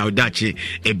wodache na wodache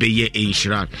ebeye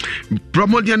inshira.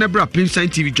 Promodia na bra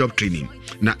Pimside TV job training.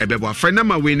 Na ebebo friend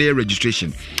na we na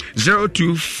registration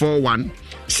 0241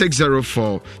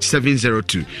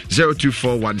 604-702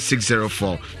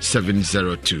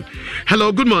 0241-604-702.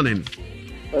 Hello, good morning.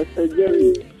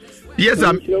 Yes,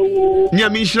 I'm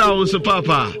Nyamishra also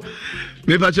Papa.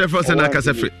 Me pacha first and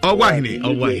akasa free. Oh wahine.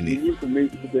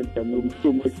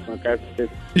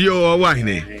 Yo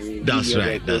wahine. That's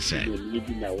right.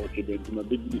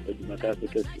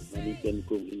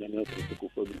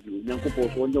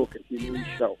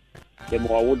 Them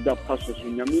would have passed us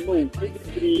in Yamino,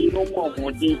 no more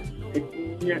for the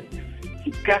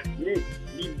Sika,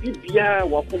 Bibia,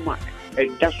 Wakuma,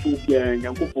 and that's what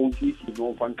Yanko no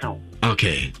one count.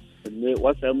 Okay.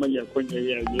 What's a man,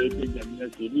 Yakonia,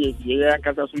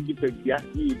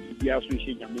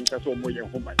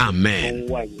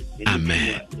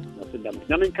 Amen.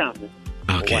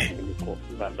 Okay.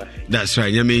 That's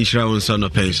right. You mean Shrawn son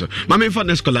of Peso. Mammy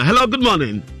Father Scholar. Hello, good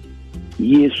morning.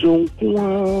 Yesu kwa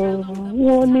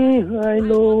wone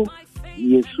hailo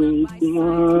Yesu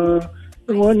kwa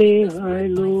wone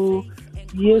hailo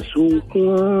Yesu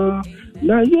kwa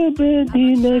na yebe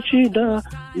dina shida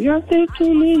yate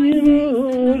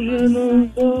tuminyiro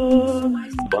jenozo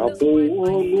babu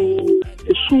wonu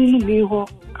esunu miho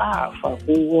kafa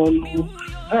wonu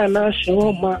ana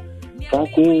shoma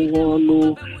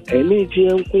Fakuano,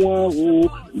 Enijian Kuahu,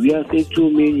 we are saying to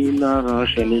me in our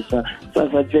Shanisa,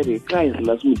 Sasa Jerry, Christ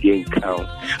must be count.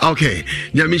 Okay,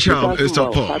 Nyamisha, Mr.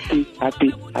 Paul.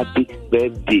 Happy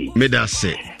birthday.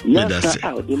 Medase.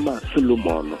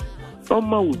 Solomon.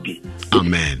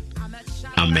 Amen.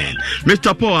 Amen.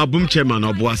 Mr. Paul Abum Chairman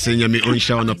of Boise Nyami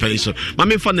Onsha on a pencil.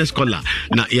 Mami Fanny Scholar,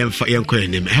 na Yanko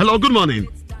name. Hello, good morning.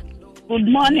 Good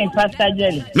morning, Pastor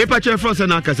Jelly. Me pache France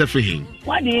and Akasa for him.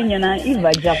 What do you know,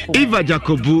 Eva Jacob? Eva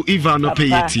Jacobu, Eva no pay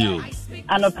it to you.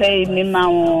 I no pay me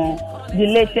now.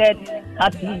 Deleted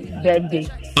happy birthday.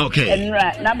 Okay. And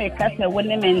right now, me cast a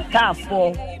winning in car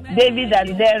for David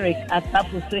and Derek at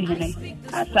Tapu Swihine.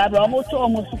 I said almost so.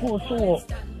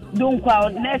 Don't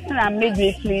crowd next and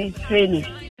midwifery training.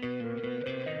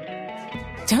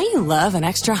 Don't you love an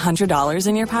extra $100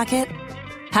 in your pocket?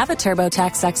 Have a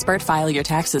TurboTax expert file your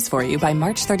taxes for you by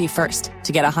March 31st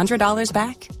to get $100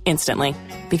 back instantly.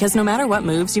 Because no matter what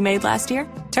moves you made last year,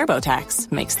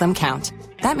 TurboTax makes them count.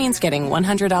 That means getting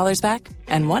 $100 back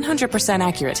and 100%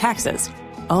 accurate taxes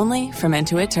only from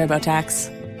Intuit TurboTax.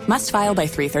 Must file by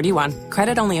 3/31.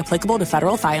 Credit only applicable to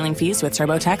federal filing fees with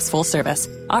TurboTax full service.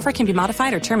 Offer can be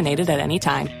modified or terminated at any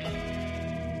time.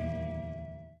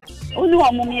 My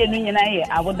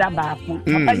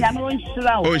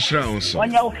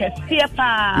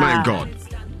God.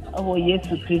 Oh, yes,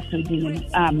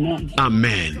 Amen.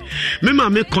 Amen. Mama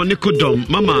me Konikodom,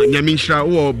 Mama Nyaminsha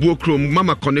or Bukrum,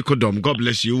 Mama Konikodom. God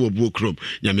bless you, Bukrum.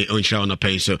 Nyami Onsha on a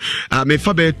pencil. Me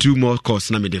fabe 2 more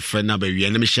course na me de friend na be wi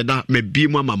na me sheda me bi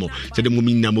mo mama mo. Say the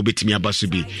mumi na mo betimi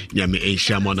abasubi. Nyami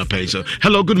Onsha on a pencil.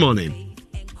 Hello, good morning.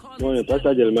 Morning,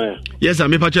 Pastor Jeremiah. Yes,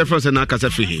 I'm Pacha France and Akasa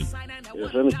for him.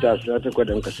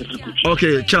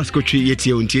 Okay, Charles Kochi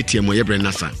yeti ontieti mo yebre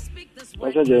nasa.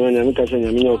 Pastor Jeremiah, I'm Kasa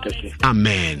Nyaminya okase.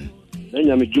 Amen. Na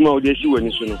nyami juma odesi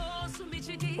wani so no.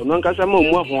 Ono nkasa ma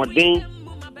omu ahoden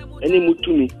ene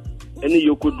mutumi ene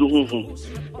yokodu hunhun.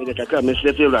 Me de kaka me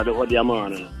slefe rade hodi ama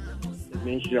wana no.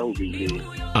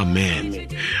 Amen.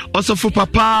 Also for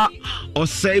Papa or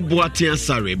say Boatia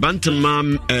Sari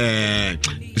Bantamam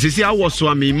Sisi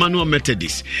Awaswami Emmanuel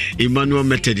Methodist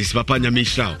Papa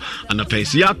Nyamisha and a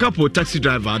pace. Ya couple taxi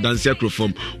driver dance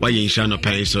from why in Shana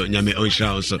Pace Nyame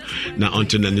Onsha also now on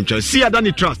to the See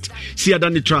Adani Trust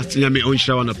Nyame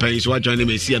Onsha on a pace. Why joining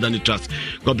me? See Adani Trust.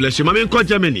 God bless you. Mamin Ko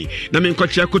Germany. Namin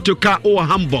Kocha Kutuka or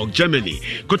Hamburg, Germany.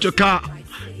 Kutuka.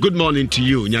 Good morning to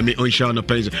you, Nyami Onsha on the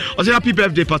pencil. I say happy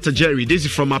birthday, Pastor Jerry. This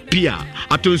is from Apia.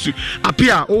 Atonsu.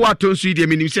 Apia, Atonsu, the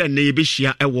meaning say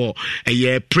Nebishia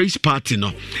a praise party,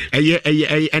 no.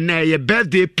 A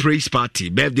birthday praise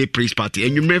party.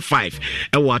 And you may 5.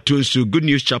 Atonsu, Good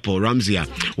News Chapel, Ramsia.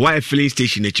 Why filling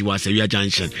station at Chiwasa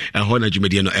Junction, a Hona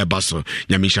Jumediano Airbasso,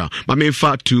 Nyamisha. My main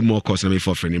fat 2 more course and me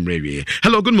for friend in Ray.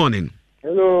 Hello, good morning.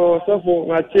 Hello, Sofo,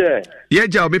 my chair. Yeah,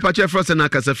 Joe, me pacha first and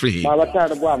Akasa free.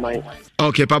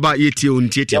 Okay, Papa, yeti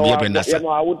untieti ya bendasa.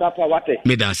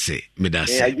 Medase.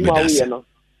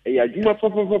 Juma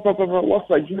papa,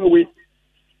 wafa juma we.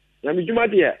 Na mi juma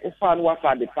dia, ufa no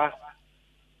wafa de pa.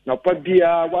 Na pa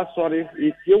bia wa sorry,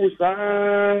 iti u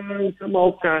sama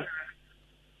oka.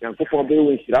 Yan ko fo be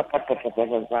we shira papa.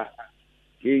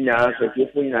 Kinya so ki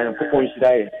fo nya yan ko fo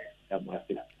shira e.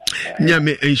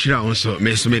 Nyame Enshira also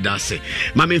me dase.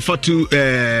 Mami for 2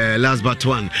 last but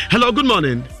 1. Hello, good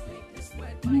morning.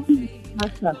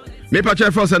 Me pacha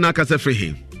first and Akasa free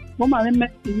him. Oh, ma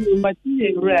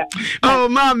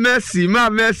mercy.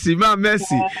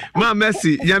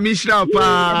 Nyamishra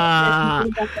pa.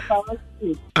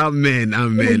 Amen.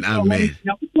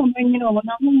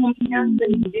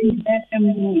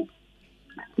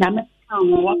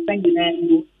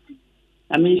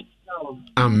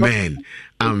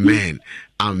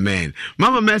 Amen.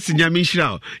 Mama Mercy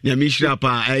Nyamishra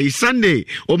pa Sunday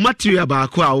o material ba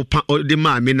ko a de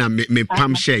ma me na me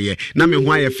pam share na me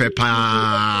ho aye fe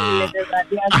pa.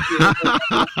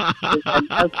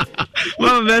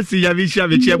 Mama Mercy Nyamishra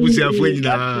be chia busiafo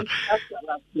nyina.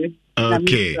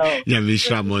 Okay,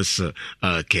 Nyamishra Moso.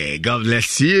 Okay, God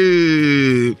bless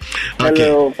you. Okay.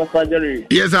 Hello, Pastor Jerry.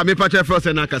 Yes, I'm a patch first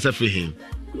and Akasa for him.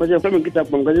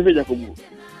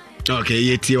 Okay,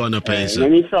 yeti on a pencil.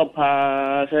 Let me stop.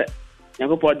 The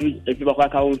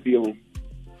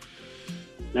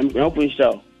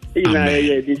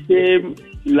same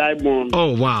July month.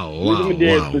 Oh wow.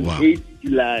 28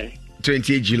 July.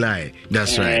 28 July.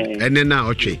 That's right. And then now,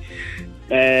 okay.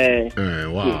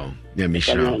 Wow.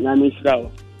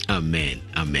 Amen.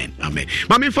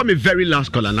 Mami for me very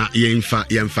last caller na yemfa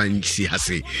si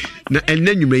hase. Na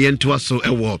enen nyume yento aso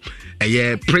ewo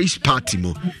praise party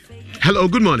mo. Hello,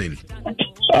 good morning.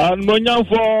 And Monya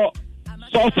for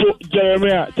Sofo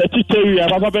Jeremiah, Tachiteria,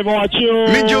 Papa Bemacho.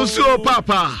 Mijoso,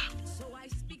 Papa.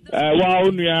 Wow,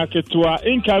 Nia Ketua,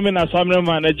 incoming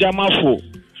assemblyman, a Jamafo.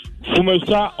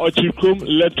 Fumesa Ochikrum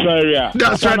Letra area.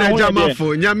 That's right,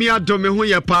 Jamafo. Nyamia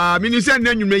Domehuya Pa. Minister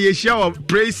Nanu may share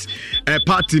praise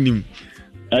party.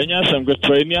 My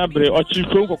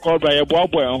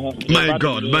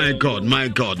God.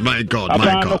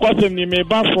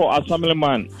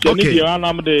 Okay.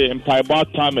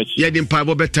 Yeah, the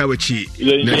Bible better with you.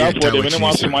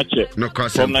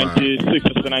 From 96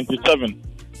 to 97.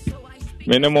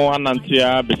 Minimum one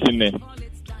antia between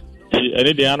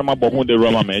any the animal bomb the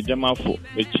Roma Jamafo,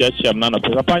 the church of Nana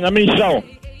Papa Misha.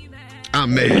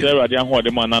 Amen. Sarah, the one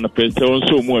the man and the place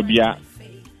also more beer.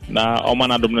 Na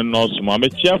omana domne no so ma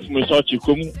chef mu so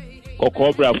chikum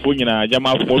kokobra fo nyina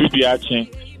jama fo bi achen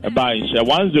e ba in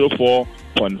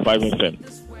 104.5 FM.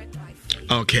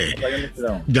 Okay.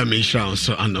 Damisha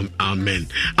so amen.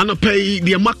 And pay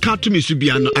the amaka to me be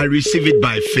I receive it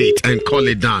by faith and call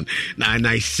it down. And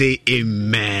I say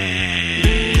amen.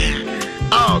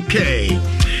 Okay.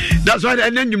 That's right,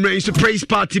 and then you raise the praise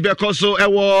party because so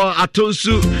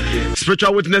Atonsu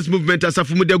Spiritual Witness Movement as a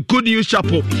from the Good News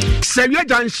Chapel. Sevilla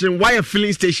Junction, why a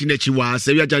filling station that you are,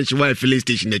 Sevilla Junction, why a filling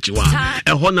station that you are.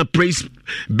 A honor praise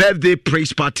birthday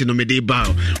praise party no me day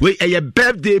bow. We a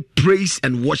birthday praise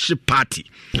and worship party.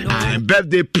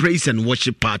 Birthday praise and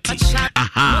worship party.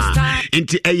 Aha.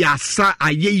 Into a yasa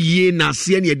a ye na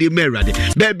sienya de merade.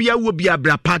 Baby, I will be a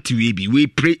bra party we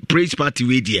praise party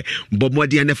we dear. But more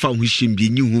than a found who shim be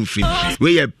new.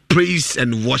 We a praise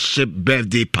and worship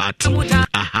birthday party.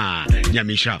 Aha,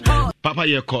 Nyamisha. Papa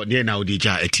ye caught near now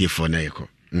DJ etie for na yeko.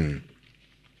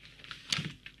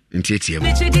 Ntie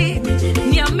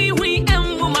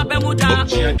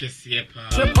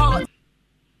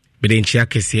Bedenchia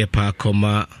Kesiepa,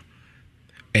 comma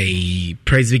a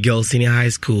Praise Girl Senior High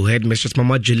School headmistress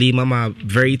Mama Julie, Mama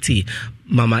Verity,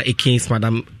 Mama Ekins,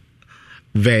 Madam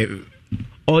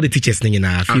all the teachers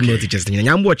female teachers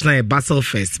I'm watching a Basel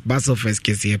Fest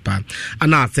KCPA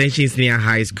and now Ascension Senior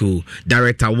High School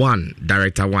Director 1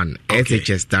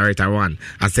 SHS Director 1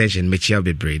 Ascension Michelle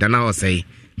Bebre and I will say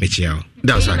Michelle.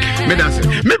 That's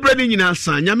right. Me brother in our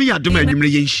son, Yami Aduma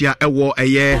Yinshia, a war a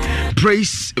year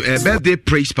praise birthday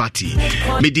praise party.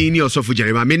 Medini also for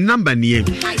Jeremiah. My number near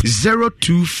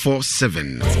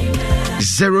 0247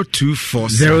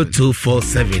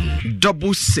 0247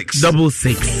 double six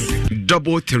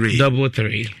 33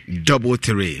 0247 double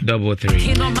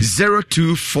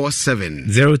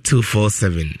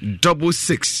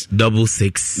six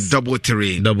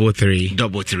 33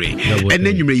 and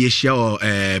then you may share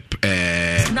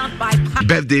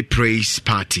birthday praise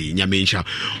party Nyamensha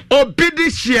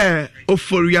obedisha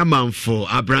oforia manfo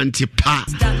abranti pa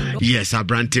yes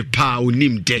abranti pa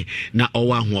onim de na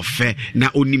owa hofe na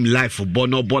onim life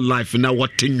bono life na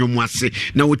wotenwom ase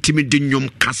na wotimi de nwom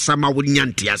kasama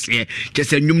wonyante ase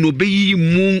kese nwom no beyi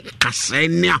mu kasa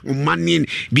ne ahomane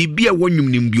bibia wonwom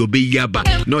nim bi obeyi aba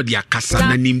na odi akasa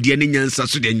na nim de ne nyansa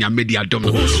so de nyame de adom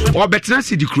obetena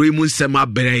se di kroe mu nsem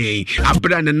abere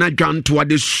na nadwanto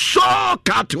ade so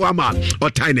katwama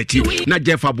otaineti na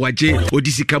Jeff Abwaje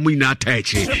odisika mu ina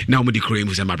ataeche na mu di kroe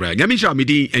mu nsem abere nyame sha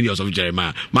medi any of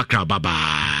Jeremiah makra baba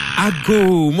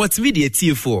ago multimedia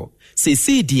T4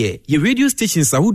 say dear your radio stations are